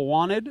what people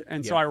wanted.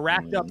 And so I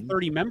racked up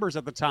 30 members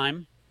at the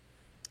time.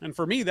 And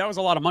for me, that was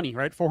a lot of money,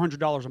 right?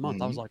 $400 a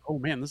month. I was like, oh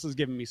man, this is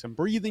giving me some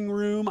breathing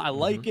room. I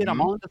like it.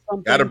 I'm on to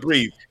something. Gotta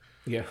breathe.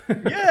 Yeah.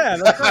 Yeah,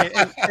 that's right.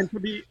 And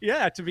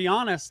to be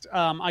honest,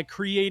 I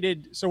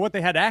created, so what they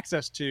had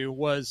access to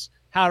was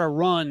how to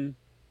run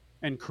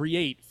and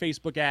create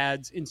Facebook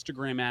ads,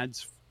 Instagram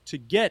ads to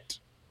get,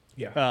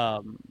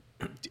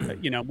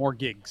 more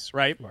gigs,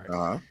 right?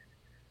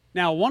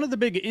 Now, one of the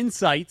big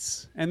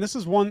insights, and this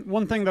is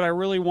one thing that I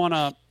really want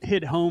to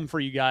hit home for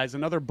you guys.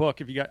 Another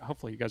book,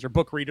 hopefully you guys are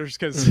book readers,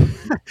 because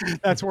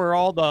that's where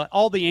all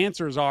the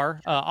answers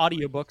are.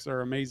 Audiobooks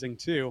are amazing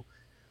too.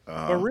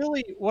 But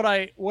really, what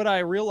I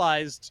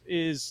realized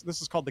is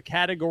this is called the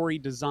Category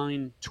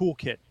Design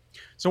Toolkit.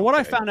 So what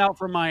I found out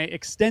from my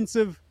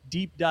extensive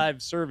deep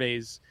dive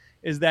surveys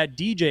is that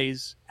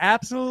DJs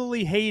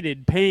absolutely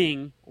hated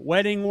paying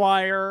Wedding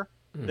Wire,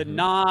 The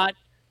Knot,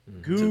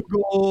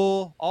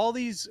 Google, all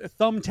these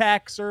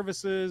thumbtack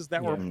services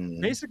that were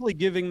basically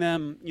giving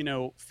them,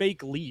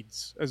 fake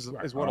leads is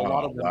what a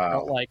lot of them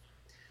felt like.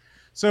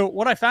 So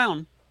what I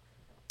found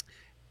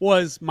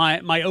was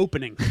my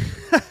opening.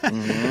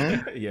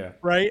 Yeah.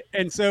 Right.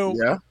 And so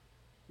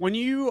when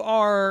you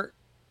are,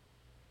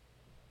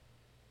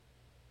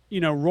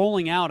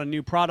 rolling out a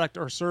new product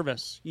or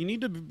service, you need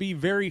to be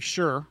very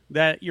sure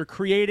that you're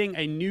creating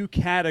a new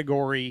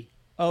category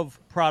of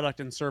product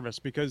and service,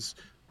 because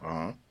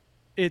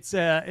it's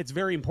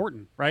very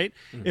important, right?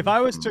 If I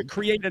was to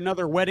create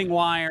another wedding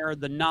wire,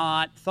 the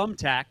knot,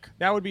 thumbtack,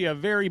 that would be a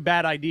very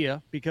bad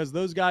idea, because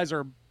those guys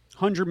are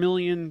 $100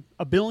 million,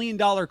 $1 billion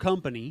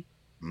company,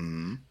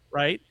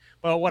 right?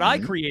 But what I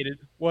created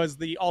was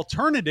the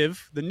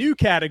alternative, the new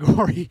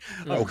category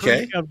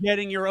of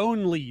getting your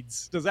own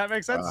leads. Does that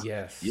make sense?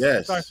 Yes.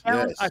 So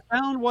I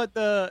found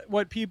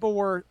what people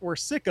were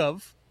sick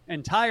of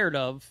and tired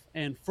of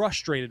and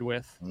frustrated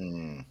with.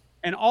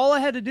 And all I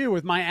had to do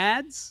with my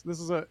ads, this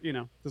is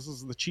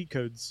the cheat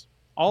codes.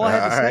 All I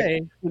had to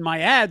say in my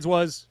ads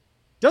was,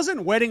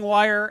 doesn't wedding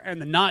wire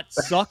and the knot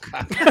suck?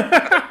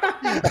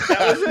 That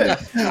was it.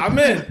 I'm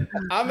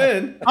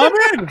in.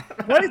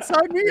 Wait,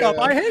 sign me up.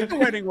 I hate the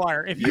wedding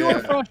wire. If you are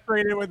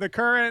frustrated with the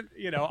current,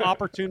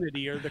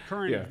 opportunity or the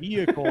current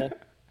vehicle,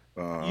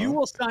 you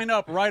will sign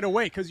up right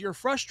away because you're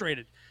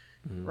frustrated,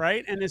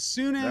 right? And as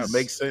soon as that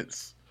makes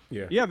sense.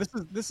 Yeah.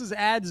 This is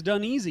ads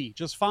done easy.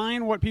 Just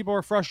find what people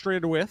are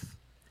frustrated with,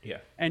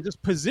 and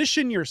just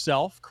position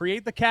yourself.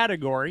 Create the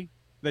category.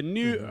 The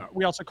new,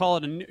 we also call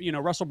it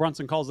Russell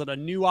Brunson calls it a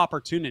new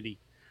opportunity.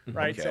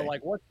 Right. So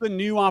like, what's the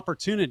new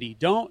opportunity?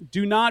 Do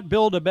not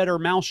build a better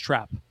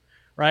mousetrap.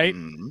 Right.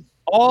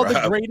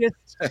 The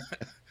greatest.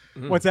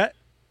 What's that?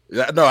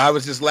 No, I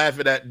was just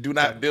laughing at do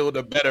not build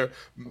a better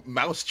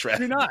mousetrap.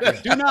 Do not.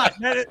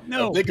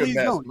 No, please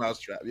don't.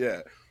 Mousetrap. Yeah.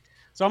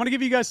 So I'm going to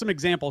give you guys some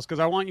examples because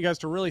I want you guys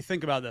to really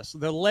think about this.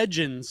 The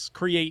legends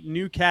create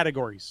new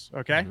categories.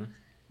 Okay.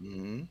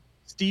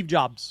 Steve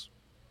Jobs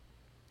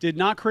did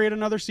not create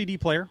another CD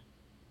player.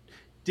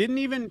 Didn't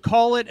even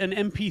call it an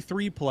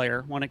MP3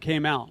 player when it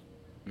came out.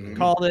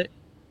 Called it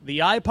the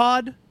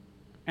iPod,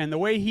 and the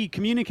way he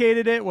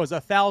communicated it was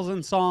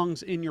 1,000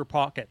 songs in your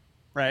pocket,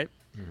 right?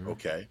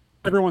 Okay.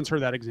 Everyone's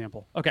heard that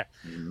example. Okay.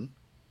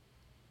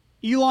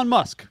 Elon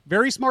Musk,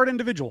 very smart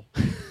individual.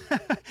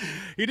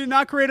 He did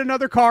not create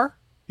another car.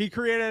 He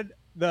created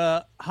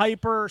the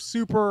hyper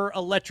super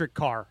electric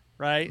car,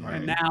 right?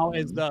 And now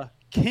is the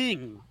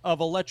king of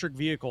electric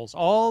vehicles.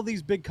 All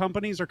these big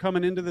companies are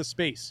coming into this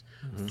space.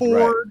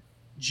 Ford,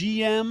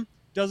 GM,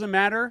 doesn't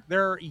matter.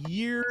 They're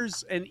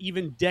years and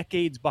even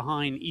decades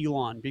behind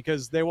Elon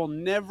because they will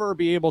never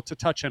be able to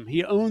touch him.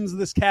 He owns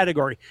this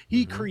category.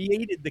 He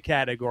created the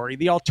category,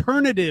 the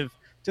alternative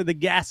to the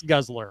gas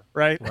guzzler,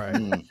 right?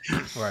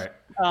 Right.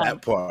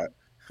 That part.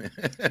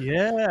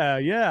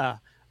 Yeah.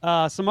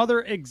 Some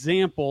other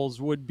examples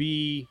would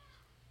be,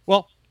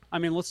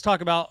 let's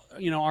talk about,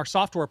 our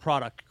software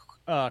product,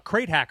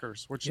 Crate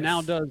Hackers, which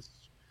now does.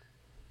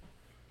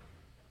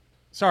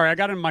 Sorry, I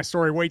got into my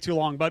story way too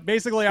long, but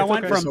basically I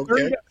went from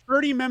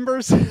 30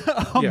 members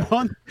a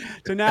month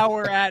to now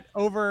we're at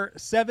over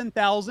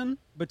 7,000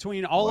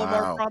 between all of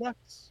our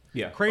products.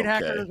 Crate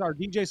Hackers, our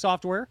DJ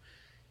software,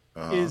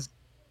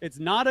 it's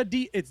not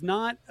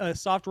a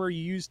software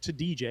you use to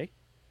DJ.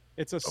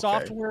 It's a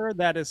software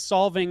that is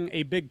solving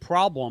a big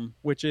problem,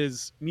 which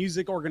is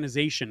music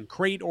organization,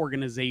 crate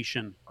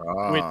organization,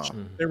 which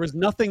there was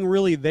nothing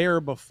really there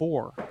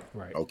before.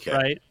 Right. Okay.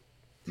 Right.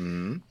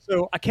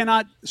 So I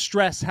cannot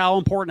stress how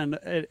important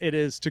it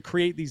is to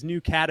create these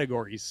new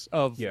categories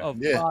of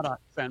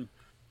products, and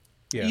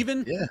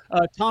even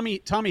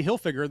Tommy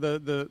Hilfiger,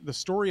 the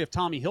story of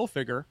Tommy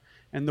Hilfiger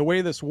and the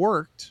way this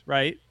worked,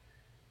 right?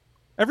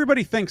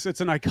 Everybody thinks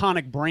it's an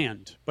iconic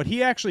brand, but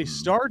he actually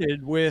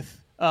started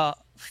with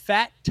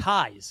fat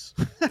ties.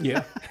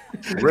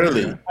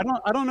 Really?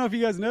 I don't know if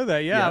you guys know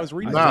that. I was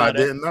reading about it.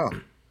 I didn't know.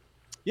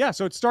 Yeah,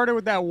 so it started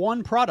with that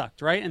one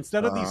product, right?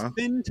 Instead of these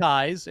thin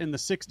ties in the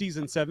 60s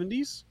and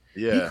 70s,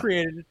 he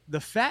created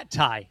the fat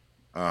tie.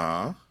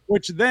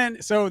 Which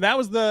then, so that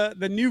was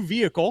the new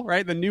vehicle,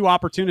 right? The new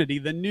opportunity,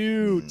 the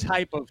new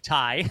type of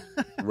tie.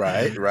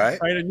 Right. Right,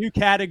 a new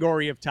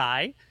category of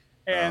tie.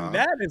 And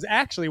that is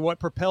actually what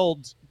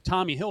propelled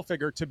Tommy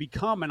Hilfiger to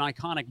become an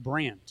iconic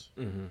brand.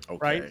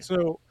 Right?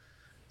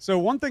 So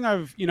one thing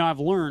I've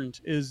learned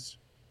is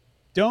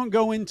don't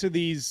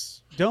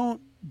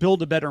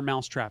build a better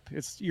mousetrap.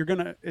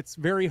 It's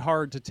very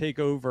hard to take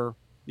over,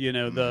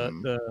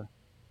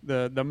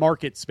 the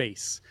market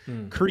space.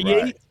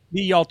 Create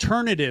the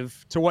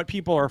alternative to what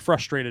people are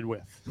frustrated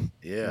with.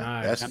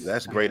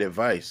 That's great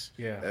advice.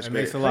 That great.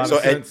 makes a lot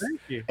of sense.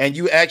 And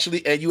you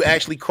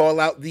actually call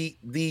out the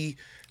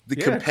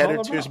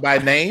competitors by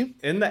name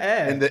in the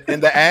ad. In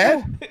the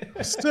ad.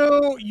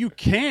 So you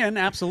can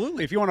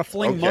absolutely, if you want to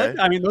fling mud.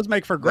 I mean, those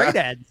make for great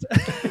ads.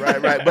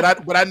 Right.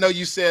 But I know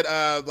you said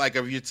like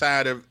if you're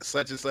tired of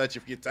such and such,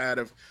 if you're tired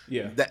of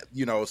that,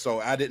 So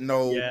I didn't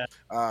know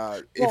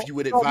if you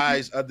would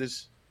advise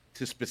others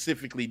to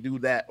specifically do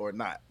that or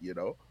not.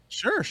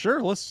 Sure.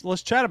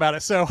 Let's chat about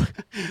it. So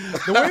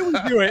the way we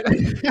do it,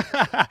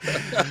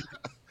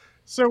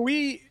 so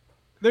we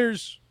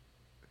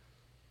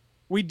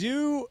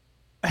do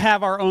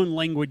have our own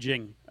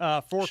languaging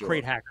for Sure.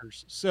 crate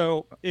hackers.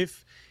 So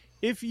if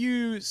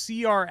you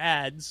see our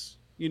ads,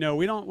 we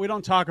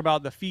don't talk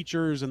about the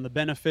features and the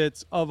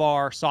benefits of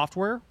our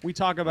software. We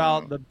talk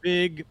about the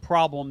big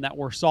problem that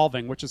we're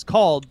solving, which is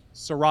called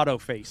Serato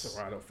Face.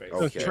 Serato Face.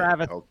 So Okay.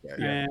 Travis Okay.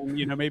 and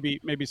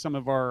maybe some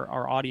of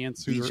our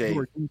audience who DJ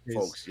are DJs,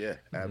 folks, yeah,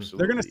 absolutely.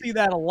 they're going to see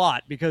that a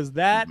lot because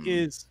that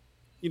is,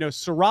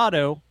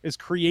 Serato is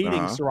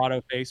creating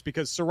Serato Face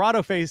because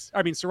Serato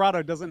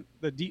doesn't,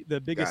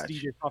 the biggest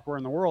DJ software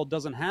in the world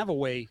doesn't have a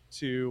way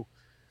to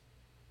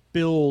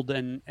build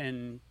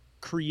and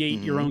create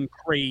your own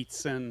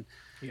crates and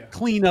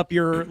clean up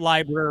your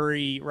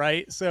library,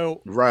 right?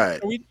 So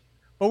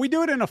we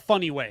do it in a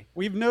funny way.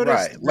 We've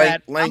noticed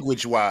that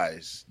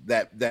language-wise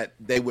that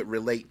they would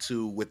relate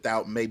to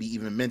without maybe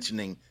even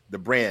mentioning the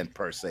brand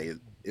per se,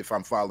 if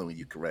I'm following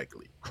you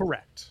correctly.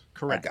 Correct.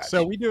 I got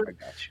So you. we do. I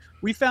got you.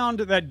 We found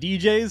that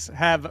DJs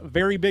have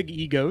very big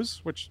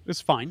egos, which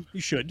is fine.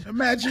 You should.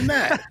 Imagine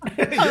that.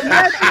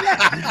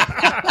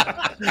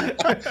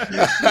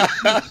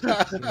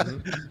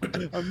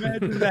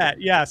 Imagine that.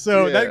 Yeah.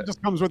 So that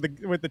just comes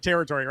with the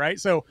territory, right?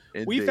 So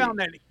we found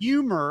that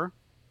humor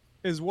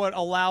is what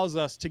allows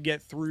us to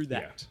get through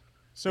that.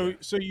 So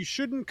you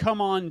shouldn't come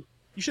on.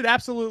 You should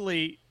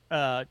absolutely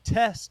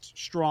test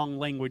strong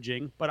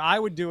languaging, but I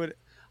would do it.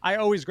 I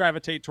always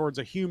gravitate towards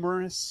a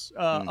humorous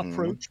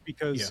approach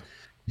because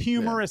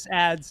humorous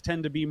ads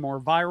tend to be more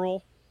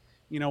viral.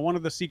 One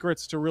of the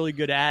secrets to really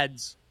good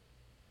ads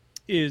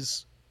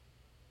is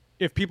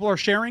if people are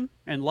sharing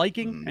and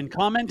liking and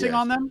commenting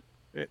on them,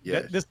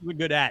 this is a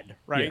good ad,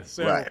 right? Yes.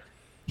 So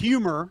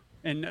humor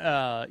and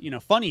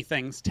funny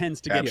things tends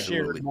to get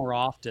shared more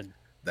often.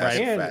 That's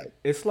right? a fact.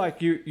 It's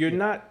like you're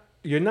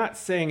not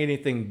saying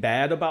anything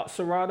bad about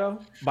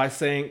Serato by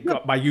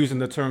using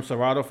the term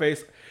Serato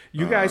Face.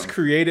 You guys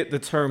created the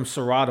term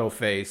Serato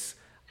Face.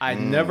 I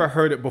never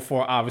heard it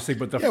before, obviously,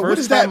 but the first what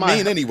does time that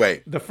mean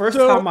anyway? The first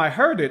time I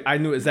heard it, I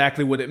knew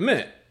exactly what it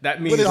meant. That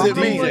means What does it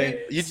mean?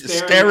 You just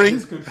staring?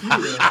 at his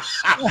computer,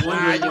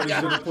 wondering what he's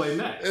going to play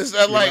next. Is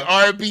that like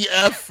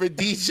RBF for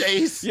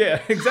DJs?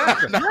 Yeah,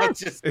 exactly.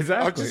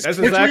 Exactly. just That's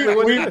exactly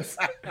what it is.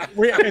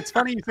 It's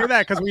funny you say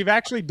that because we've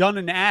actually done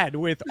an ad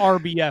with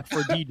RBF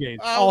for DJs,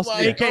 Oh my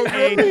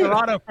aka God.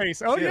 Serato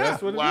Face. Oh yeah,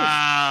 That's what it is.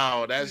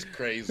 Wow, that's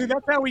crazy. See,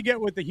 that's how we get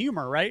with the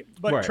humor, right?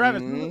 But Right.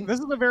 Travis, this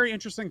is a very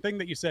interesting thing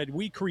that you said.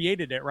 We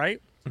created it,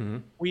 right?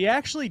 We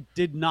actually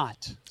did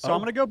not. So I'm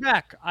going to go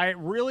back. I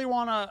really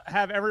want to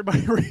have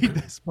everybody read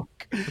this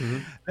book.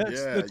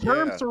 The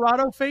term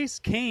Serato Face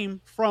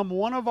came from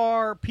one of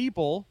our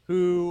people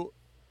who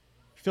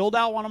filled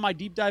out one of my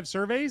deep dive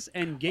surveys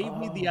and gave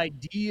me the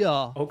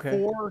idea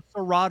for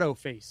Serato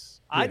Face.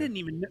 I didn't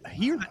even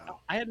hear that.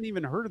 I hadn't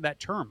even heard of that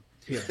term.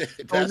 Yeah.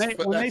 When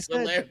they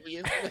said,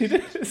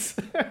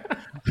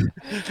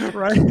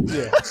 right?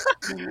 Yeah.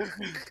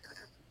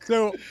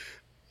 So,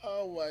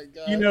 oh my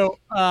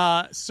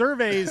God.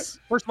 Surveys.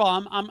 First of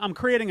all, I'm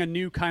creating a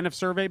new kind of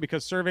survey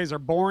because surveys are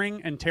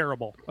boring and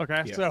terrible.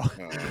 Okay, so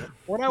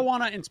what I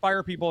want to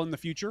inspire people in the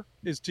future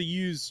is to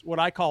use what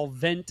I call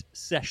vent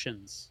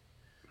sessions.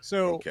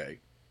 So,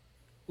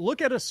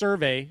 look at a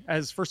survey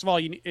as first of all,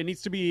 it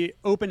needs to be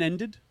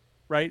open-ended.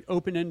 Right?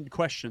 Open-ended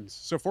questions.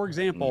 So, for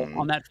example,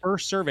 on that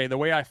first survey, the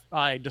way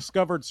I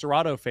discovered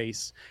Serato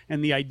Face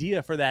and the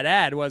idea for that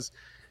ad was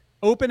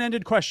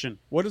open-ended question.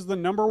 What is the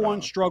number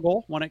one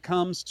struggle when it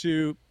comes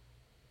to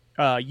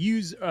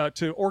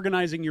to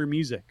organizing your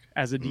music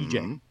as a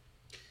DJ?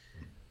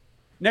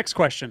 Next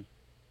question.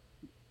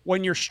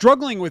 When you're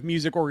struggling with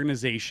music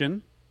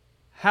organization,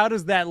 how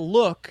does that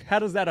look? How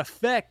does that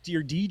affect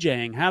your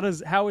DJing?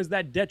 How is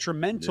that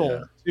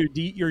detrimental to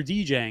your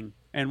DJing?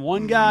 And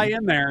one guy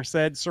in there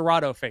said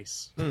Serato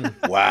Face.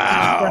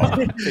 Wow.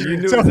 So you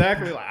knew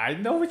exactly. I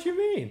know what you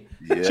mean.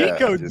 Yeah, cheat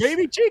codes,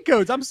 baby, cheat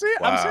codes. I'm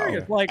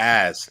serious. Like,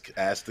 ask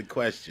the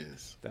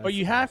questions. But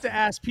you have to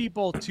ask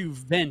people to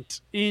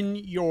vent in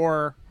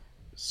your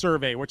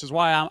survey, which is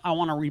why I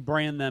want to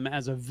rebrand them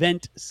as a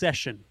vent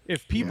session.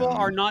 If people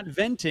are not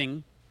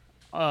venting,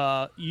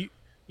 you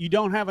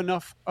don't have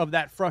enough of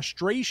that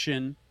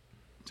frustration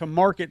to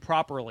market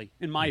properly,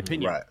 in my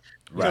opinion.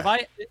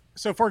 Right.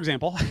 So for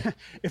example,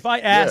 if I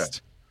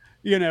asked,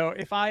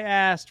 if I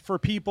asked for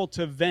people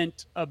to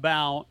vent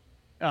about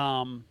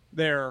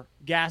their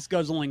gas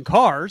guzzling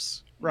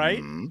cars,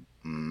 right?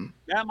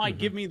 That might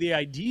give me the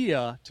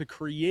idea to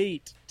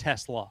create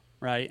Tesla,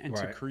 right? And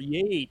to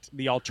create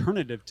the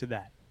alternative to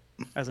that.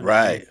 As an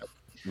alternative.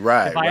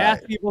 If I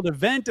ask people to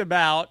vent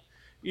about,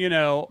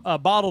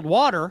 bottled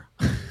water,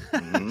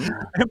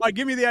 it might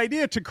give me the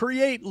idea to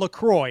create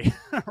LaCroix,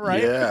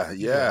 right?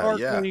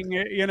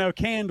 Sparkling,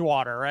 canned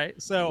water, right?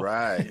 So,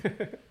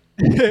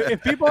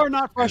 if people are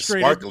not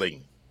frustrated,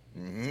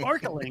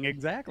 sparkling,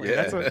 exactly.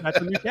 Yeah. That's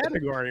a new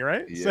category,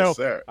 right? Yes,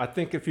 sir. I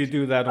think if you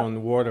do that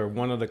on water,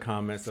 one of the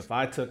comments, if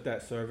I took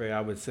that survey, I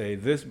would say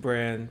this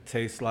brand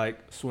tastes like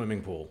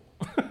swimming pool.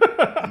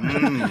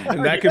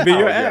 And that could be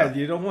your ad.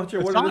 You don't want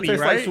your water to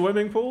taste like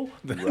swimming pool?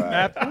 Right.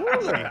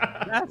 Absolutely.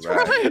 That's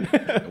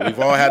right. We've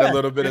all had a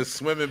little bit of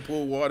swimming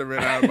pool water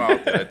in our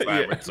mouth at a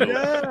time or two.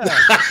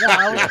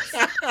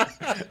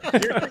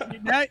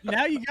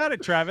 Now you got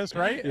it, Travis,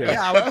 right?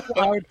 Yeah.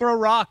 I would throw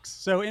rocks.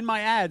 So in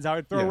my ads, I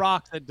would throw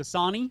rocks at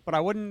Dasani, but I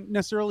wouldn't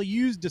necessarily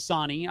use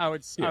Dasani. I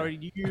would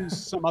use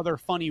some other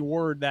funny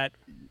word that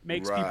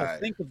makes people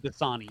think of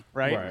Dasani,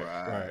 right?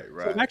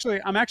 Right. So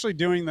I'm actually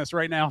doing this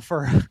right now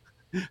for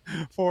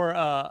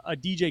a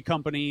DJ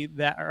company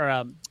that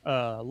or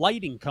a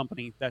lighting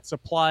company that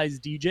supplies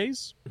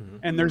DJs,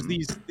 and there's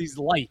these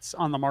lights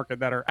on the market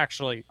that are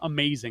actually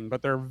amazing,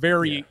 but they're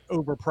very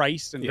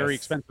overpriced and very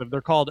expensive.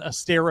 They're called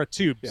Astera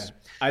tubes. Yeah.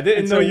 I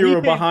didn't know you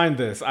were behind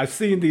this. I've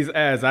seen these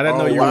ads. I didn't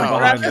know you were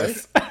behind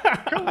this.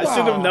 I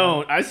should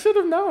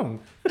have known.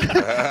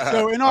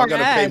 So in our I'm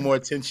gonna ad, pay more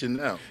attention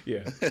now.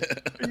 Yeah.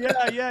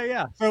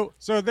 So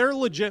they're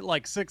legit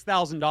like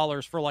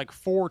 $6,000 for like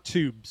 4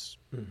 tubes,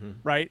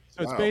 right?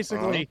 So it's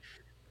basically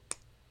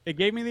it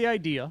gave me the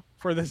idea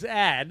for this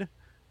ad,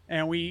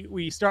 and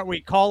we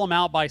call them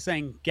out by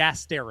saying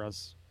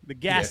Gasteras, the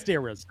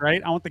Gasteras,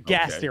 right? I want the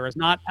Gasteras,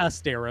 not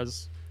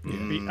Asteras,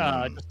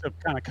 just to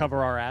kind of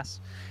cover our ass.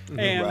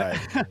 And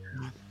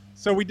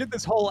so we did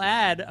this whole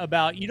ad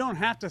about you don't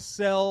have to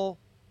sell,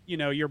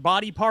 your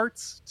body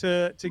parts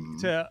to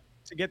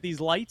get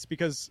these lights,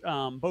 because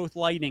both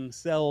lighting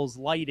sells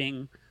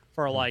lighting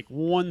for like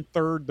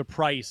 1/3 the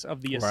price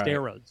of the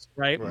Asteras,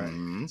 right?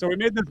 So we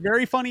made this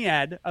very funny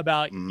ad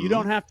about you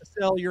don't have to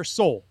sell your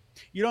soul,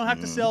 you don't have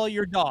to sell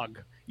your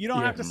dog, you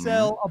don't have to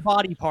sell a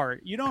body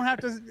part, you don't have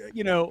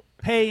to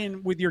pay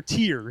with your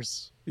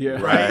tears.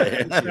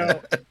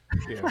 So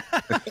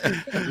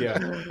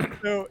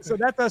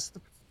that's us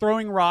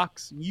throwing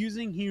rocks,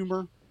 using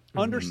humor,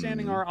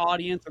 understanding our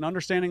audience and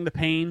understanding the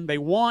pain. They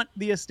want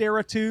the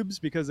Astera tubes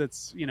because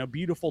it's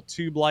beautiful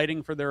tube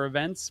lighting for their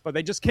events, but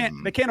they just can't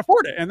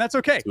afford it, and that's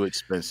okay. Too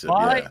expensive.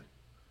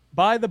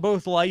 Buy the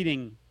both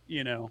lighting,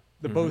 the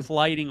both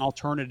lighting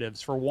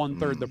alternatives for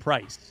 1/3 the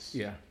price.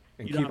 Yeah.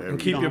 And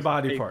keep your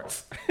body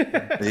parts.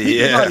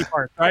 Body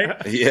parts,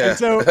 right? Yeah. And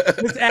so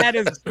this ad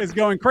is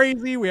going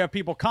crazy. We have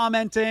people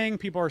commenting.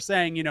 People are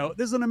saying,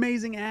 this is an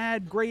amazing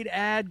ad, great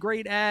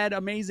ad,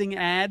 amazing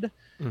ad.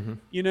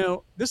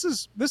 This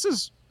is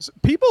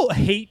people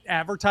hate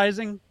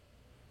advertising,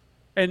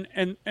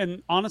 and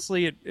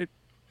honestly, it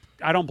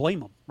I don't blame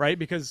them, right?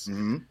 Because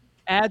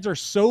ads are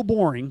so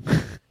boring.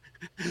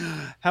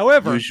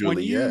 However, when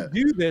you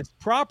do this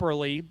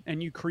properly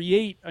and you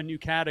create a new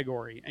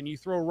category and you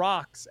throw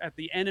rocks at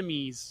the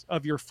enemies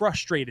of your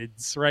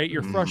frustrateds, right?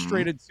 Your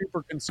frustrated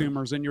super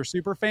consumers and your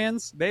super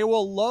fans, they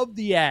will love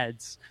the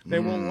ads. They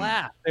will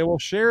laugh. They will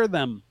share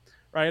them,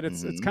 right?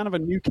 It's kind of a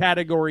new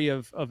category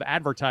of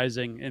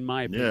advertising, in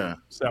my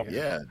opinion. So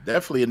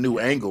definitely a new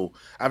angle.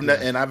 I've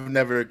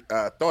never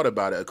thought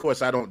about it. Of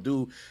course, I don't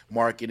do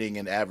marketing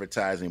and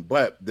advertising,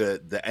 but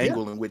the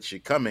angle in which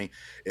you're coming,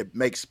 it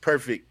makes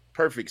perfect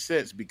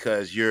sense,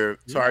 because you're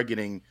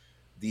targeting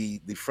the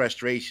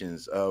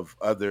frustrations of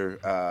other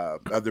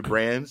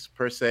brands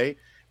per se,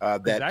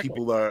 that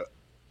people are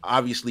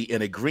obviously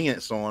in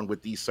agreement on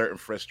with these certain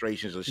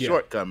frustrations or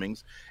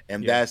shortcomings,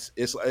 and that's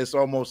it's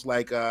almost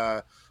like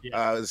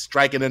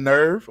striking a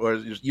nerve, or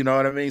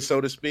what I mean,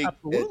 so to speak,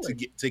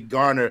 to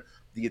garner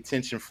the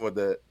attention for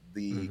the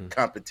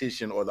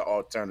competition or the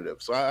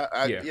alternative. So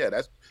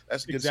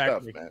that's good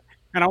stuff, man.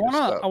 And I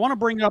want to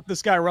bring up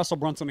this guy Russell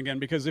Brunson again,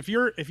 because if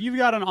you've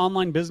got an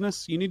online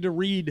business, you need to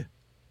read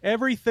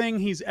everything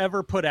he's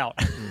ever put out.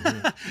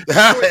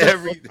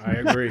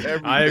 I agree.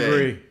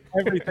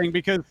 Everything,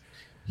 because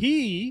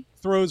he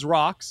throws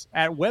rocks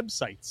at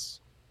websites.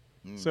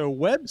 So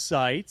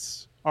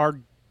websites are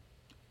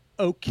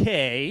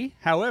okay.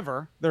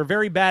 However, they're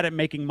very bad at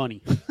making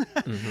money.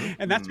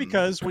 And that's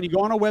because when you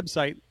go on a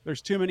website,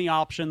 there's too many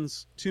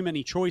options, too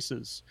many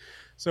choices.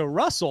 So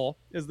Russell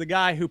is the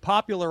guy who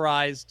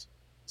popularized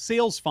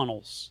sales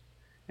funnels.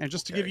 And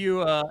just to give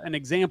you an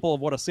example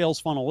of what a sales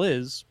funnel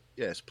is.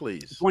 Yes,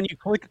 please. When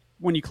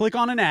you click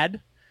on an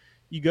ad,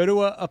 you go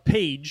to a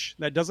page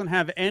that doesn't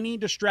have any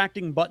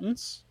distracting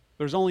buttons.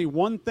 There's only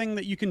one thing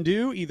that you can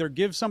do: either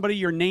give somebody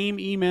your name,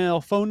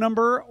 email, phone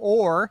number,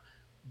 or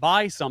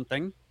buy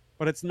something.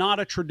 But it's not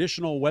a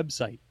traditional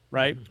website,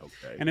 right?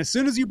 Okay. And as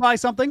soon as you buy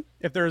something,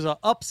 if there's an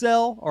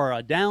upsell or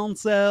a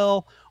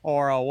downsell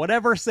or a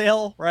whatever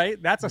sale,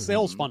 right, that's a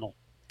sales funnel.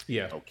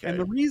 Yeah. Okay. And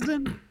the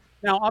reason,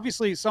 now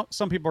obviously some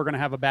people are going to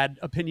have a bad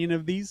opinion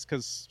of these,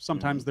 because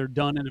sometimes they're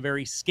done in a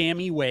very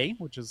scammy way,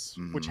 which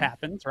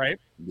happens, right?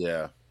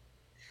 Yeah.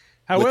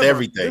 However, with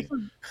everything.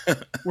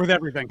 With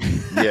everything.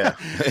 Yeah.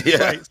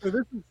 Right.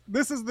 So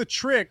this is the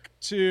trick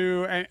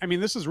to, I mean,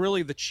 this is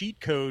really the cheat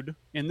code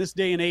in this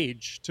day and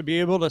age to be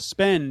able to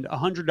spend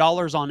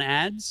 $100 on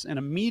ads and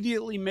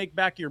immediately make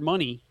back your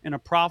money in a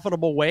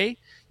profitable way.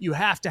 You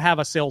have to have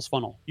a sales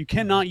funnel. You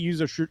cannot use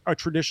a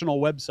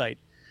traditional website,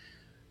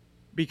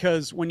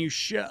 because when you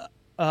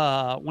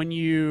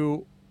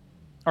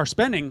are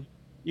spending,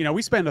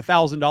 we spend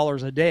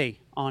 $1,000 a day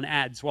on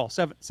ads. Well,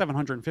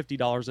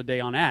 $750 a day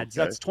on ads.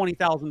 Okay. That's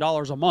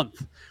 $20,000 a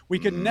month. We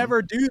could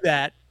never do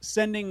that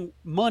sending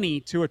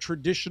money to a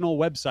traditional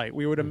website.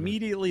 We would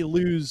immediately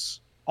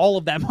lose all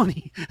of that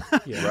money.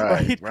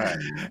 Right.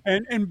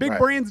 And big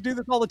brands do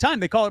this all the time.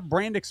 They call it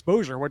brand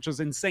exposure, which is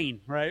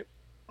insane, right?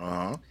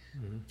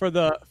 For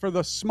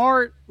the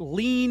smart,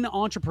 lean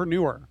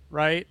entrepreneur,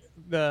 right?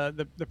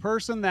 The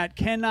person that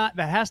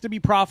has to be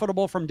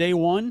profitable from day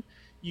one,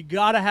 you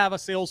got to have a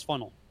sales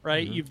funnel,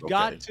 right? You've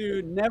got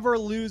to never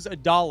lose a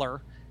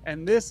dollar.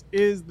 And this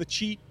is the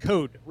cheat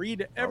code.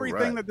 Read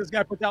everything that this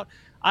guy puts out.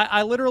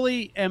 I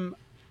literally am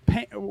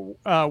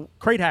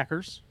Crate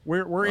Hackers.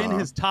 We're in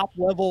his top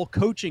level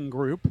coaching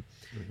group.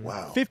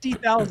 Wow.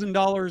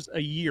 $50,000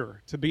 a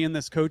year to be in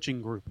this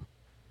coaching group.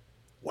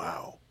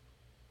 Wow.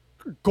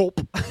 Gulp.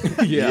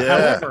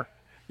 However,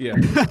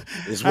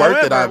 it's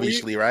worth it,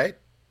 obviously, right?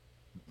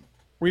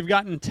 We've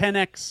gotten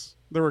 10x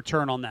the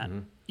return on that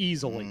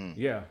easily.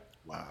 Yeah.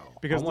 Wow.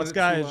 Because this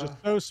guy is just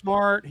so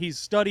smart. He's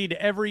studied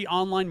every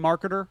online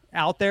marketer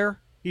out there.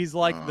 He's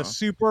like the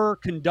super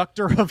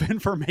conductor of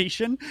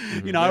information.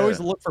 You know, I always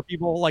look for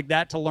people like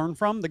that to learn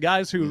from. The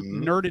guys who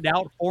nerded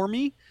out for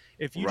me.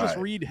 If you just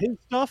read his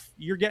stuff,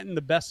 you're getting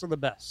the best of the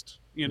best.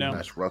 You know,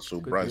 that's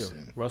Russell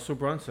Brunson. Russell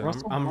Brunson.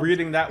 I'm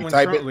reading that one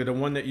currently. The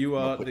one that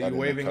you're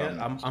waving at.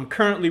 I'm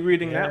currently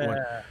reading that one.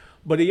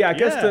 But I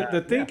guess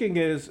the thinking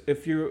is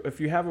if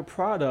you have a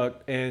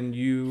product and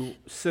you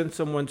send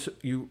someone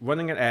you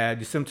running an ad,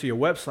 you send them to your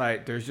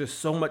website. There's just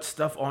so much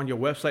stuff on your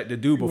website to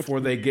do before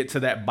they get to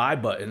that buy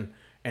button,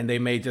 and they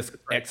may just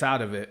X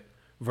out of it.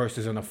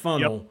 Versus in a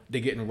funnel,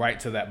 they're getting right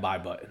to that buy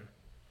button.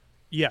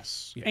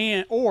 Yes.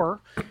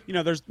 Or, you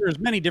know, there's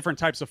many different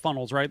types of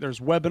funnels, right?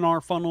 There's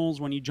webinar funnels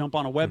when you jump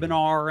on a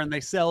webinar and they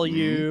sell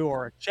you,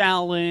 or a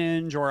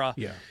challenge, or a,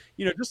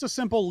 you know, just a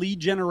simple lead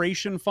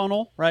generation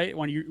funnel, right?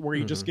 Where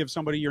you just give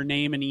somebody your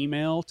name and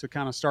email to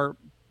kind of start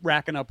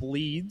racking up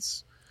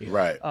leads.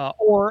 Right.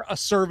 Or a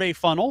survey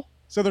funnel.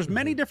 So there's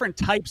many different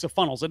types of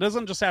funnels. It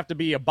doesn't just have to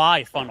be a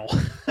buy funnel.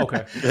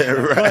 Okay.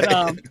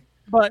 Right.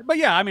 But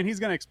yeah, I mean, he's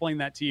going to explain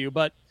that to you.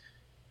 But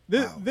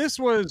this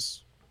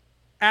was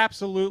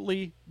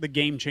absolutely the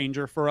game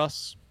changer for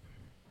us.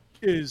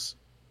 Is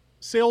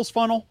sales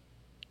funnel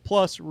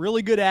plus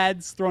really good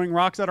ads, throwing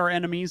rocks at our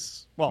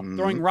enemies. Well,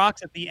 throwing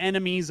rocks at the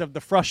enemies of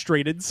the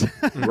frustrateds.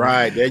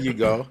 Right. There you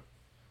go.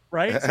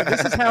 Right. So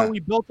this is how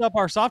we built up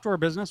our software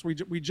business.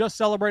 We just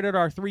celebrated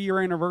our 3-year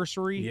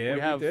anniversary. Yeah,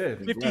 we have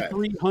did.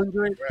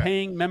 5,300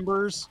 paying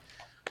members.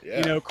 Yeah.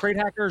 You know, Crate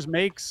Hackers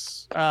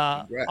makes,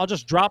 I'll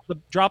just drop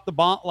the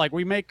bomb. Like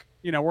we make,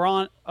 you know, we're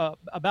on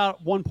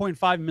about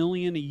 1.5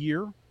 million a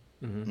year.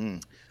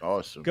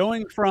 Awesome.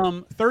 Going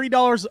from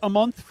 $30 a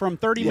month from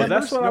 30 members.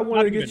 That's what I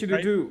wanted to get you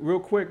to do real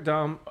quick,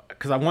 Dom,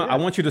 because I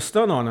want you to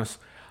stun on us.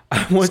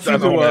 I want you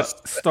to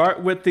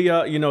start with the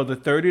the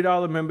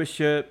 $30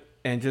 membership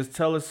and just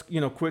tell us,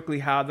 you know, quickly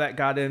how that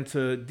got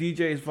into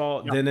DJ's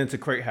Vault, then into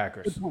Crate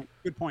Hackers.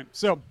 Good point.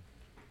 So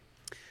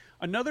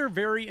another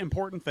very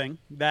important thing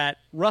that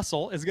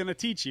Russell is going to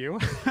teach you.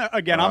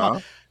 Again, I'm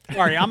a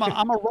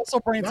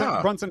Russell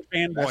Brunson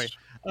fanboy.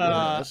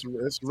 That's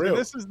real.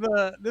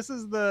 So this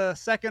is the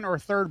second or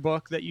third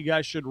book that you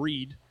guys should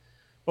read.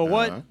 But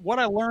what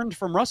I learned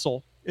from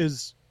Russell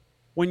is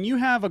when you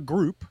have a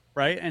group,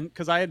 right? And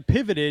because I had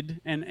pivoted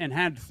and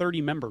had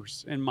 30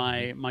 members in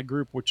my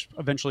group, which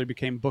eventually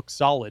became Book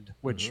Solid,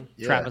 which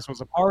Travis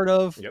was a part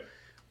of. Yep.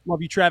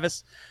 Love you,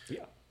 Travis.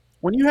 Yeah.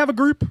 When you have a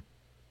group,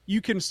 you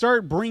can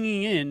start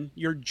bringing in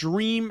your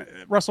dream.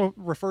 Russell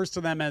refers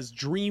to them as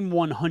dream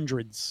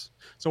 100s.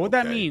 So what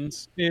that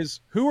means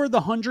is who are the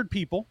 100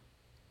 people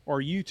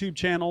or YouTube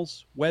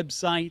channels,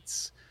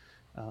 websites,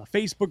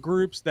 Facebook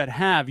groups that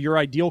have your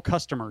ideal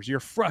customers, your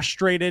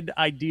frustrated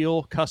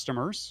ideal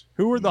customers.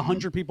 Who are the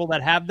 100 people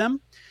that have them?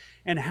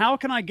 And how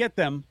can I get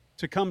them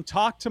to come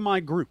talk to my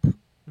group?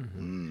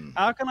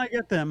 How can I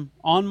get them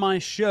on my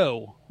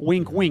show?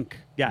 Wink, wink,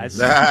 guys.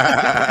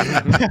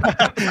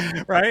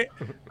 Right?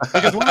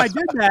 Because when I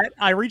did that,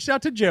 I reached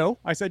out to Joe.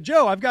 I said,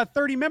 Joe, I've got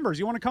 30 members.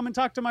 You want to come and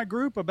talk to my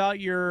group about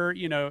your,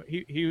 you know,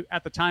 he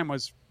at the time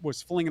was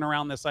flinging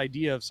around this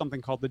idea of something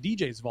called the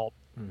DJ's Vault.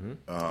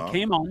 He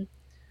came on.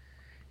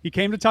 He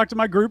came to talk to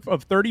my group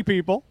of 30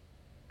 people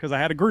because I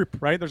had a group,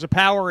 right? There's a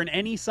power in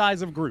any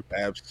size of group.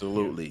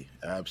 Absolutely.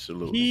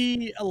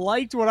 He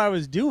liked what I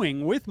was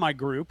doing with my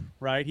group,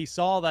 right? He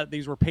saw that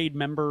these were paid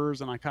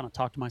members, and I kind of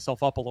talked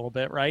myself up a little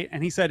bit, right?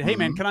 And he said, hey,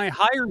 man, can I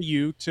hire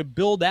you to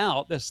build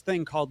out this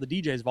thing called the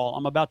DJ's Vault?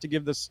 I'm about to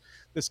give this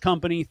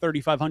company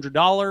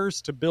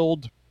 $3,500 to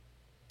build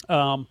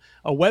a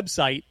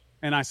website.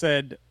 And I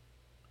said,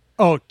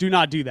 oh, do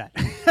not do that.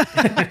 Do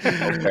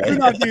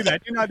not do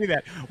that. Do not do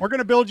that. We're going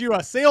to build you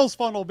a sales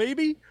funnel,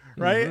 baby.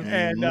 Right.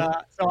 And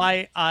so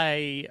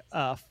I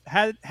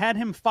had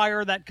him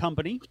fire that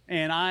company,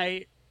 and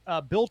I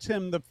built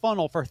him the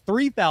funnel for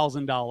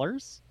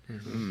 $3,000.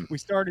 We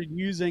started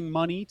using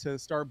money to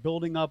start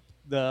building up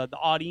the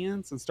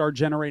audience and start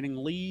generating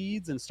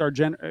leads and start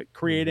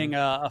creating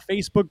a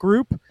Facebook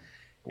group.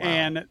 Wow.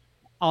 And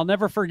I'll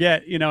never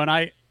forget, you know, and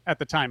I, at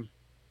the time,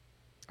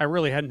 I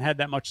really hadn't had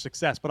that much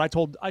success. But I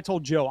told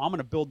Joe, I'm going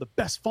to build the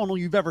best funnel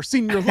you've ever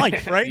seen in your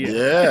life, right?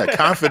 Yeah,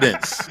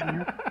 confidence.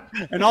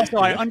 And also,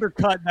 I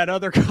undercut that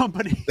other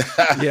company.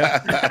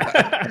 Yeah.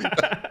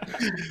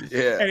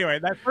 Yeah. Anyway,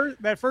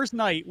 that first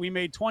night, we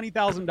made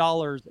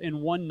 $20,000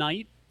 in one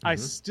night. I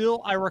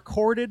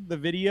recorded the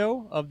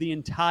video of the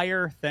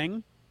entire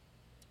thing.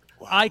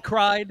 Wow. I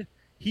cried.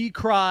 He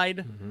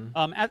cried.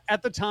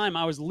 At the time,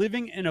 I was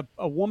living in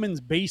a woman's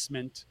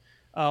basement,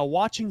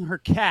 watching her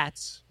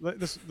cats.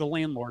 This the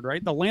landlord,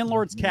 right? The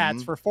landlord's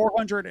cats for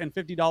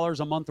 $450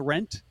 a month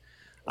rent.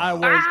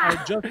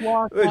 I just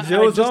lost.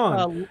 Joe's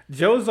on.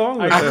 Joe's on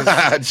with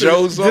us.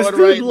 Joe's on right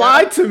now. This dude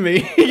lied to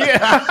me.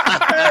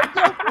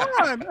 Yeah.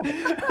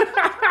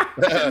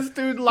 This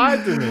dude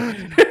lied to me.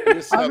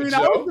 I mean,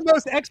 I was the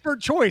most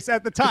expert choice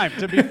at the time,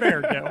 to be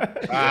fair,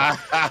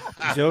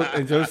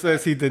 Joe. Joe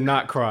says he did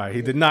not cry.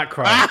 He did not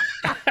cry.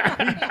 He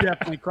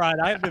definitely cried.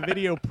 I have the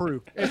video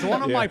proof. It's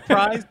one of my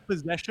prized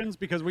possessions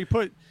because we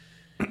put,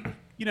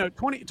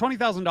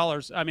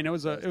 $20,000. I mean, it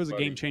was a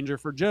game changer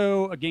for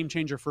Joe, a game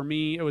changer for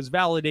me. It was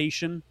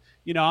validation.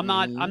 I'm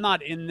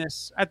not in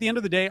this. At the end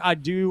of the day, I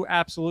do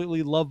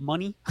absolutely love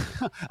money.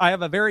 I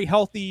have a very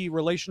healthy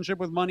relationship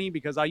with money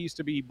because I used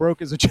to be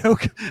broke as a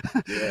joke.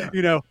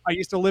 Yeah. I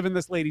used to live in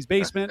this lady's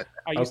basement.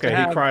 I used to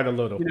have, he cried a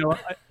little.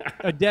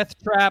 A death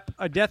trap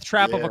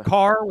of a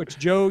car, which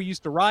Joe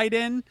used to ride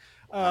in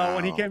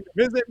when he came to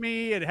visit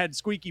me. It had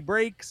squeaky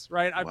brakes,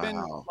 right?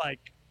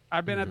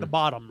 I've been at the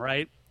bottom,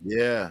 right?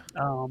 Yeah.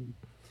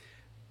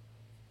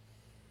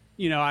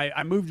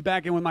 I moved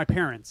back in with my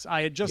parents.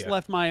 I had just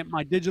left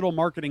my digital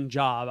marketing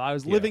job. I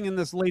was living in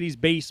this lady's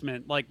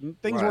basement. Like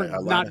things were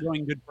not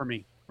going good for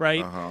me. Right.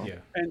 Yeah.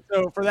 And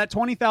so for that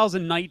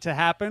 20,000 night to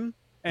happen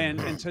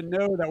and to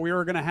know that we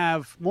were going to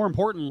have, more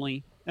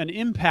importantly, an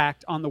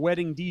impact on the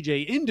wedding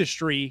DJ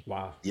industry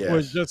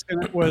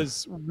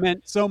was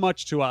meant so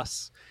much to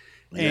us.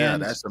 Yeah.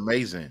 And that's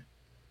amazing.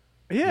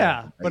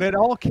 Yeah. But it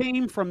all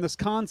came from this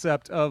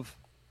concept of,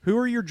 who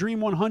are your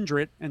Dream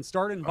 100 and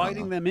start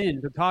inviting them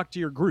in to talk to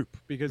your group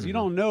because you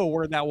don't know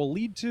where that will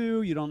lead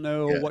to. You don't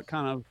know what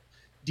kind of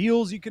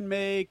deals you can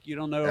make. You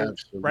don't know,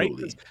 right?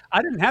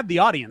 I didn't have the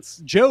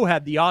audience. Joe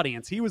had the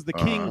audience. He was the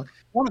king,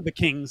 one of the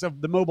kings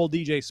of the mobile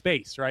DJ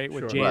space, right?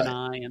 With Jay and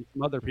I and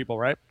some other people,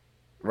 right?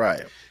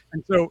 Right.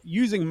 And so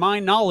using my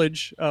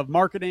knowledge of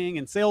marketing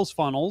and sales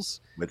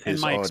funnels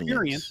and my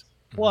experience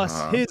plus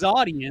his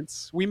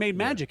audience, we made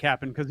magic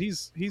happen because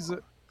he's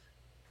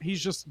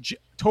just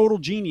total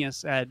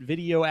genius at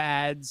video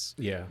ads,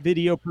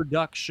 video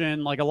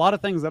production, like a lot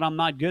of things that I'm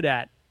not good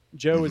at.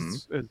 Joe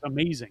is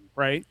amazing,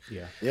 right?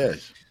 Yeah.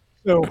 Yes.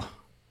 So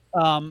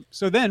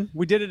then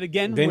we did it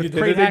again. Then with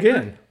you did it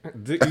again.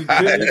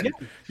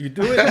 You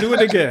do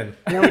it again.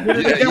 Yeah, we did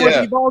it again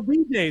with Evolve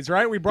DJs,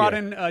 right? We brought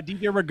in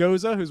DJ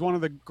Ragoza, who's one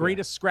of the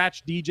greatest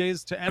scratch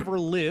DJs to ever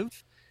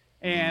live.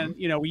 And,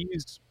 we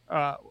used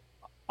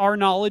our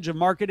knowledge of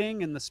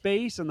marketing and the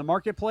space and the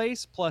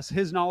marketplace, plus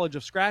his knowledge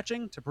of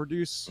scratching to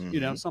produce,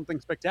 something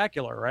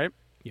spectacular, right?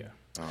 Yeah.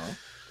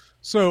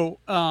 So,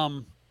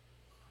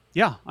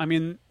 I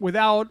mean,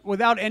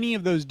 without any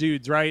of those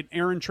dudes, right?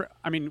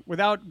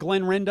 Without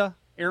Glenn Rinda,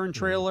 Aaron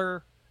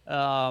Trailer,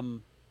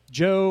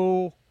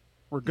 Joe,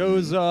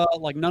 Ragoza,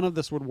 like none of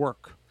this would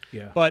work.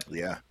 Yeah. But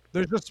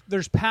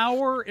there's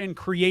power in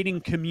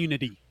creating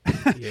community.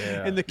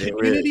 And the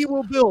community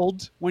will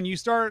build when you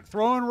start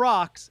throwing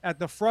rocks at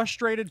the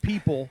frustrated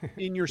people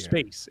in your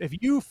space. If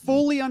you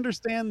fully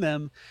understand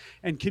them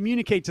and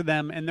communicate to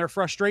them and their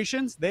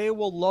frustrations, they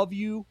will love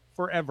you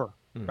forever,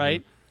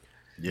 right?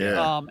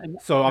 Yeah.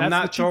 So I'm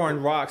not throwing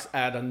rocks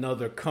at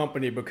another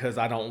company because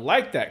I don't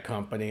like that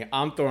company.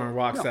 I'm throwing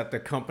rocks at the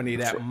company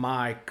that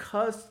my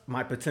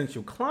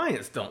potential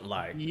clients don't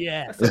like.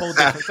 Yeah. That's a whole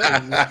different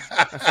thing.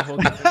 That's a whole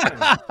different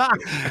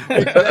thing.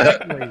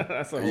 Exactly.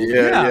 That's a whole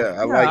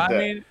I like that. I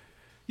mean,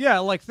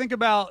 like think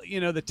about,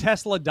 the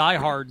Tesla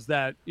diehards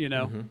that,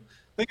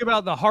 think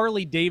about the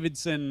Harley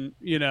Davidson,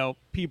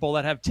 people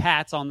that have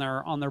tats on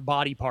their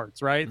body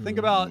parts, right? Think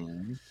about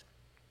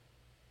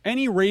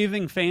any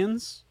raving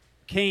fans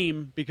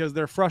came because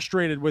they're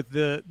frustrated with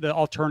the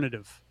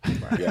alternative.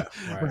 Right.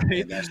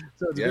 Right?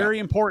 So it's very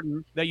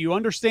important that you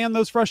understand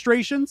those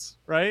frustrations,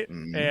 right?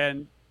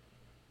 And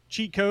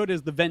cheat code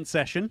is the vent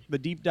session, the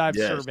deep dive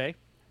survey.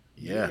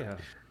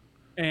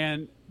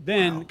 And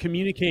then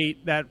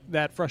communicate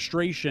that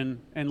frustration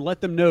and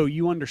let them know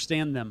you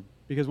understand them.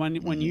 Because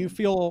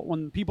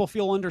when people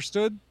feel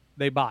understood,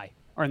 they buy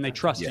and they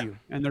trust you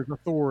and there's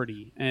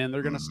authority and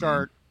they're going to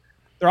start.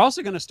 They're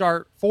also going to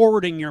start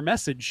forwarding your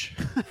message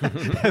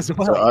as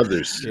well to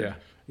others.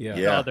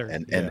 Others.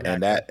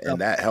 And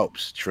that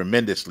helps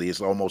tremendously.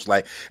 It's almost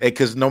like,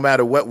 because no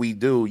matter what we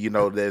do,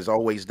 there's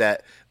always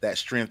that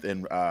strength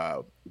in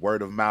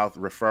word of mouth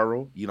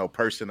referral.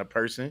 Person to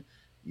person.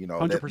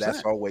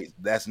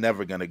 That's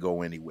never going to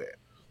go anywhere.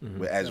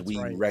 As we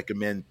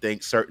recommend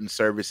certain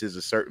services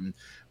or certain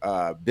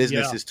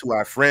businesses to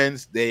our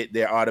friends,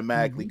 they're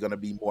automatically going to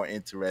be more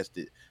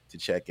interested to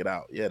check it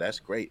out. Yeah, that's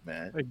great,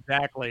 man.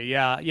 Exactly.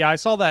 Yeah. I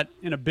saw that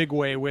in a big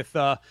way with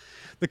the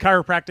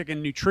chiropractic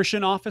and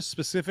nutrition office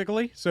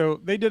specifically.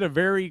 So they did a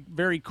very,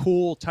 very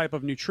cool type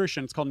of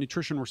nutrition. It's called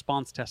nutrition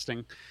response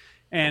testing.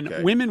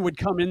 And women would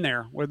come in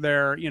there with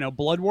their,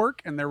 blood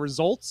work and their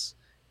results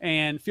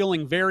and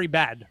feeling very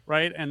bad,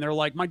 right? And they're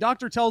like, my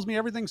doctor tells me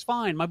everything's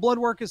fine. My blood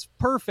work is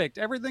perfect.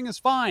 Everything is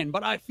fine,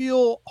 but I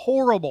feel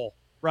horrible,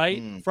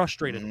 right?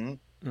 Frustrated.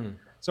 Mm-hmm.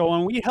 So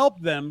when we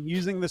helped them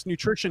using this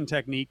nutrition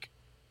technique,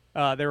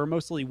 they were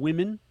mostly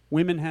women.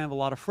 Women have a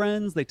lot of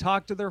friends. They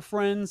talk to their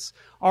friends.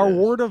 Our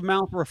word of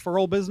mouth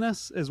referral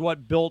business is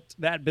what built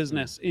that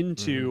business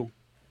into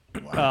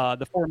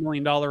the $4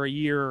 million a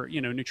year,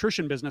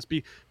 nutrition business.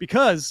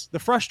 Because the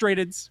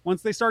frustrateds,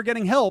 once they start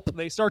getting help,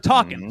 they start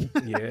talking.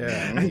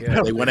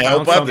 They want to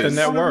help others.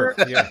 That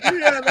works.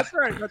 Yeah, that's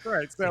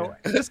right. So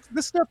this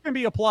stuff can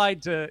be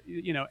applied to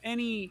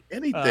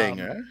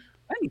anything.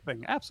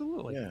 Anything,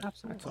 absolutely.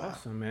 Absolutely. That's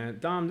awesome, man.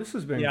 Dom, this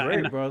has been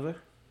great, brother.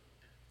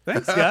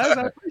 Thanks, guys.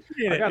 I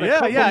appreciate it.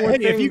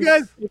 Hey, if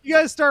you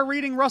guys start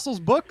reading Russell's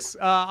books,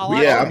 I'm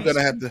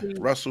gonna have to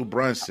Russell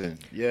Brunson.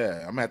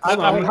 Yeah,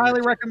 I would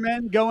highly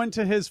recommend going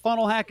to his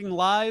Funnel Hacking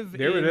Live.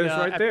 There it is,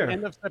 right there. At the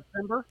end of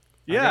September.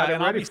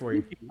 And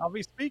I'll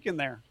be speaking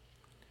there.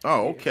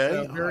 Oh, okay.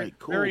 So All right,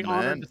 cool, very man.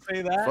 honored to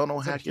say that.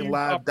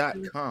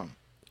 FunnelHackingLive.com.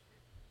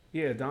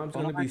 Yeah, Dom's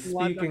going to be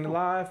speaking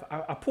live.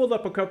 I pulled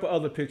up a couple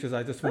other pictures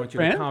I just want you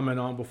to comment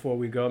on before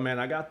we go, man.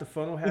 I got the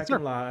Funnel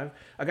Hacking Live.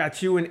 I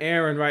got you and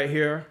Aaron right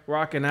here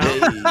rocking out.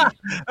 Hey.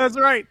 That's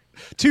right.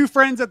 Two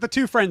friends at the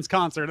Two Friends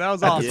concert. That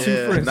was awesome.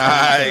 Yeah,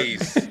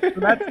 nice.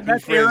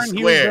 That's Aaron.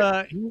 He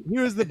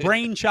was the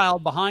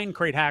brainchild behind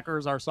Crate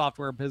Hackers, our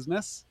software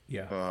business.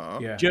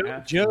 Yeah.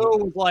 Joe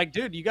was like,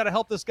 dude, you got to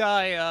help this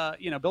guy,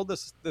 build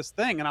this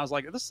thing. And I was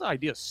like, this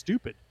idea is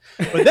stupid.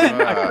 But then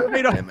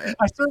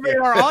I surveyed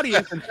our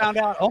audience and found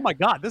out, oh my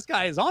God, this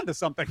guy is onto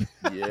something.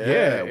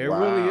 Yeah, it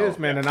really is,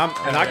 man. And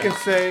I can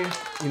say,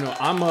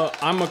 I'm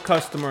a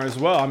customer as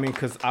well. I mean,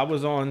 because I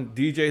was on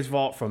DJ's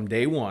Vault from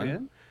day one. Yeah.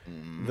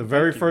 The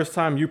very first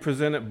time you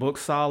presented Book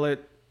Solid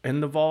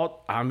in the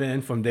vault, I'm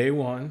in from day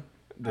one.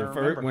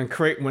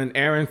 When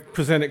Aaron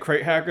presented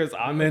Crate Hackers,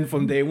 I'm in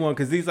from day one,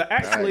 because these are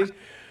actually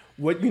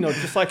what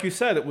just like you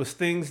said, it was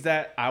things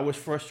that I was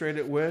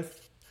frustrated with,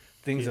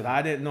 things that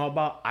I didn't know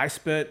about. I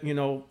spent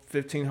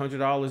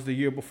 $1,500 the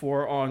year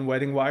before on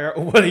Wedding Wire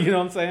or whatever, you know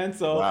what I'm saying?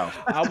 So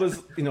I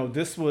was,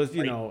 this was,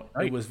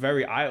 it was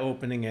very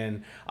eye-opening,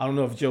 and I don't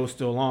know if Joe's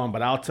still on,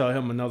 but I'll tell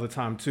him another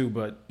time too.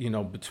 But,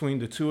 between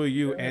the two of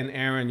you and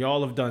Aaron,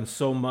 y'all have done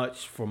so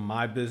much for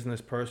my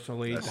business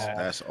personally.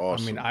 That's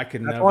awesome. I mean, I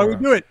could never. That's why we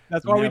do it.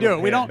 That's why we do it.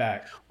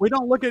 We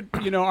don't look at,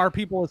 our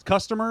people as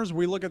customers.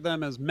 We look at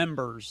them as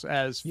members,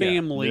 as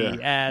family,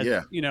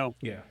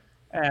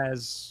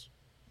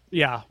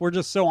 Yeah, we're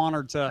just so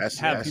honored to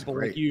have people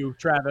like you,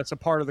 Travis, a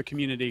part of the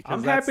community.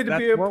 I'm happy to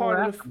be a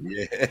part of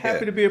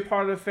happy to be a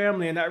part of the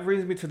family, and that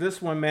brings me to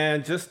this one,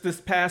 man. Just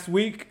this past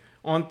week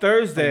on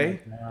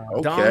Thursday,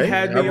 Dom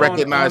had me. I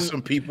recognize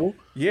some people.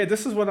 Yeah,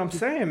 this is what I'm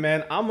saying,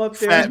 man. I'm up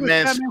there. Fat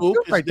Man Scoop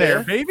right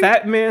there, baby.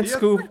 Fat Man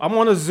Scoop. I'm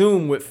on a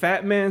Zoom with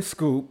Fat Man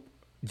Scoop,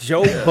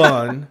 Joe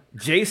Bunn,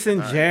 Jason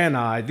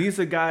Janai. These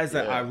are guys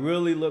that I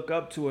really look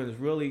up to, and is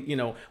really,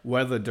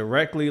 whether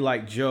directly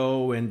like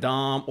Joe and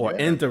Dom or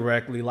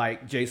indirectly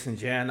like Jason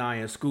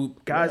Janai and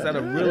Scoop, guys that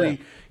have really,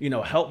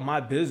 helped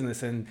my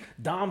business. And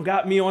Dom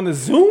got me on the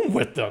Zoom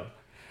with them.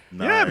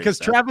 Nice. Because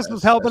Travis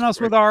was helping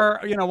us with our,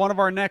 one of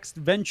our next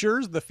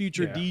ventures, the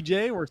Future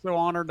DJ. We're so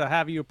honored to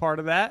have you a part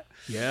of that.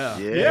 Yeah,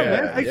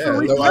 man. Thanks for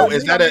reaching out.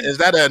 Is that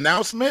an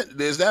announcement?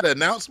 Is that an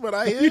announcement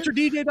I hear?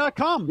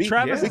 FutureDJ.com.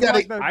 Travis,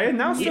 I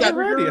announced it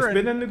already. It's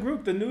been in the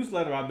group, the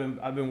newsletter I've been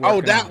working on.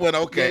 Oh, that one.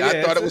 Okay,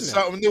 I thought it was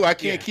something new. I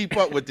can't keep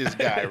up with this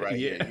guy right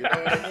here. You know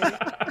what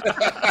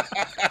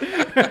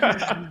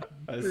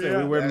I mean?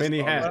 We wear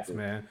many hats,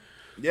 man.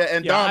 Yeah,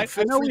 and Dom,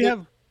 I know we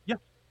have.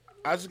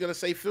 I was just gonna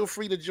say, feel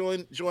free to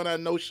join our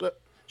No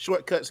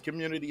Shortcuts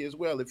community as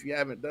well if you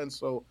haven't done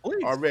so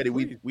already.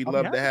 We'd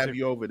love to have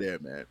you over there,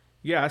 man.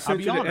 Yeah, I sent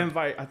you the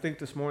invite, I think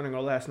this morning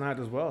or last night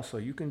as well, so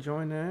you can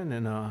join in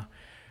and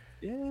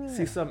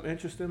see something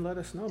interesting. Let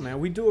us know, man.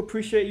 We do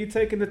appreciate you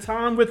taking the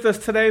time with us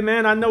today,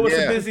 man. I know it's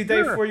a busy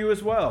day for you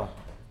as well.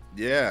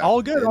 Yeah,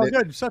 all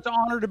good. Such an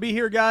honor to be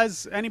here,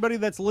 guys. Anybody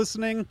that's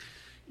listening,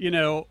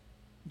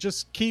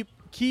 just keep.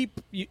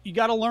 You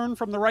got to learn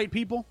from the right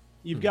people.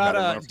 You've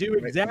got to do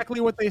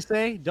exactly what they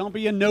say. Don't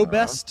be a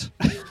best.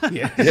 I've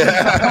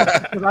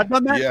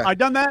done that. Yeah. I've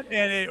done that,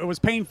 and it was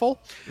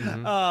painful.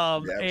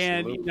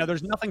 And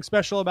there's nothing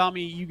special about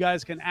me. You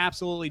guys can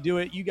absolutely do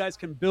it. You guys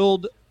can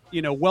build,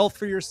 wealth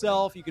for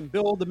yourself. You can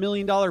build $1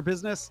 million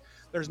business.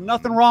 There's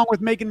nothing wrong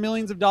with making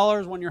millions of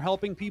dollars when you're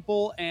helping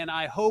people. And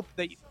I hope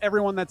that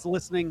everyone that's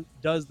listening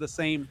does the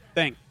same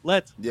thing.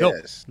 Let's go.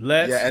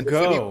 Let's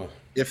go.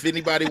 If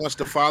anybody wants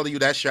to follow you,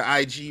 that's your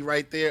IG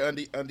right there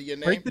under your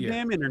name. Break the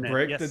damn internet.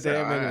 Break the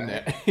damn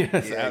internet.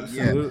 Yes,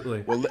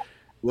 absolutely. Well,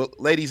 Well,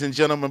 ladies and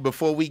gentlemen,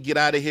 before we get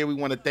out of here, we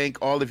want to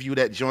thank all of you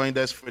that joined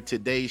us for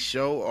today's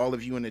show, all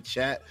of you in the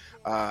chat.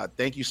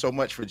 Thank you so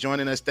much for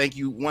joining us. Thank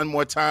you one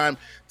more time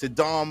to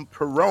Dom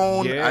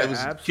Pirone. Yeah, I was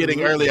absolutely.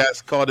 kidding earlier. I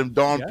called him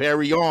Dom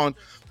Perignon.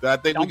 But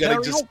I think we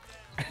got to just...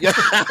 Yeah,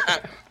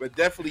 but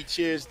definitely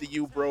cheers to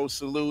you, bro.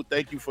 Salute.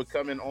 Thank you for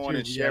coming on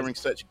and sharing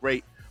such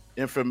great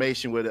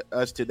information with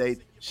us today.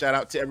 Shout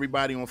out to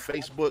everybody on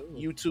Facebook,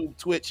 YouTube,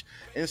 Twitch,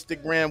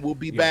 Instagram. We'll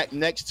be back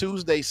next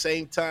Tuesday,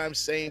 same time,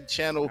 same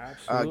channel.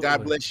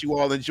 God bless you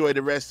all. Enjoy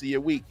the rest of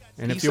your week.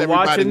 And Peace, if you're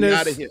watching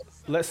everybody. this,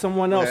 let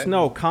someone else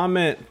know.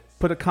 Comment,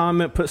 put a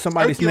comment, put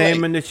somebody's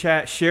name in the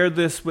chat. Share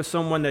this with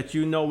someone that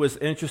you know is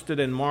interested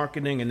in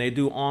marketing and they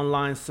do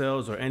online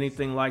sales or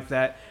anything like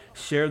that.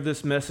 Share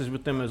this message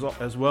with them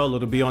as well.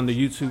 It'll be on the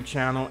YouTube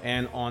channel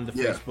and on the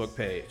Facebook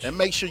page. And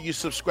make sure you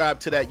subscribe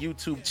to that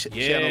YouTube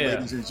channel,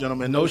 ladies and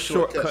gentlemen. No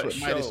Shortcuts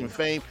with Midas and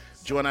Fame.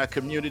 Join our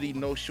community,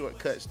 No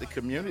Shortcuts, the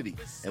community.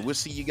 And we'll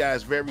see you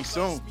guys very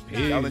soon.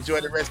 Y'all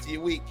enjoy the rest of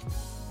your week.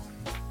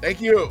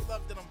 Thank you.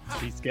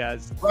 Peace,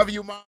 guys. Love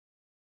you, Mom.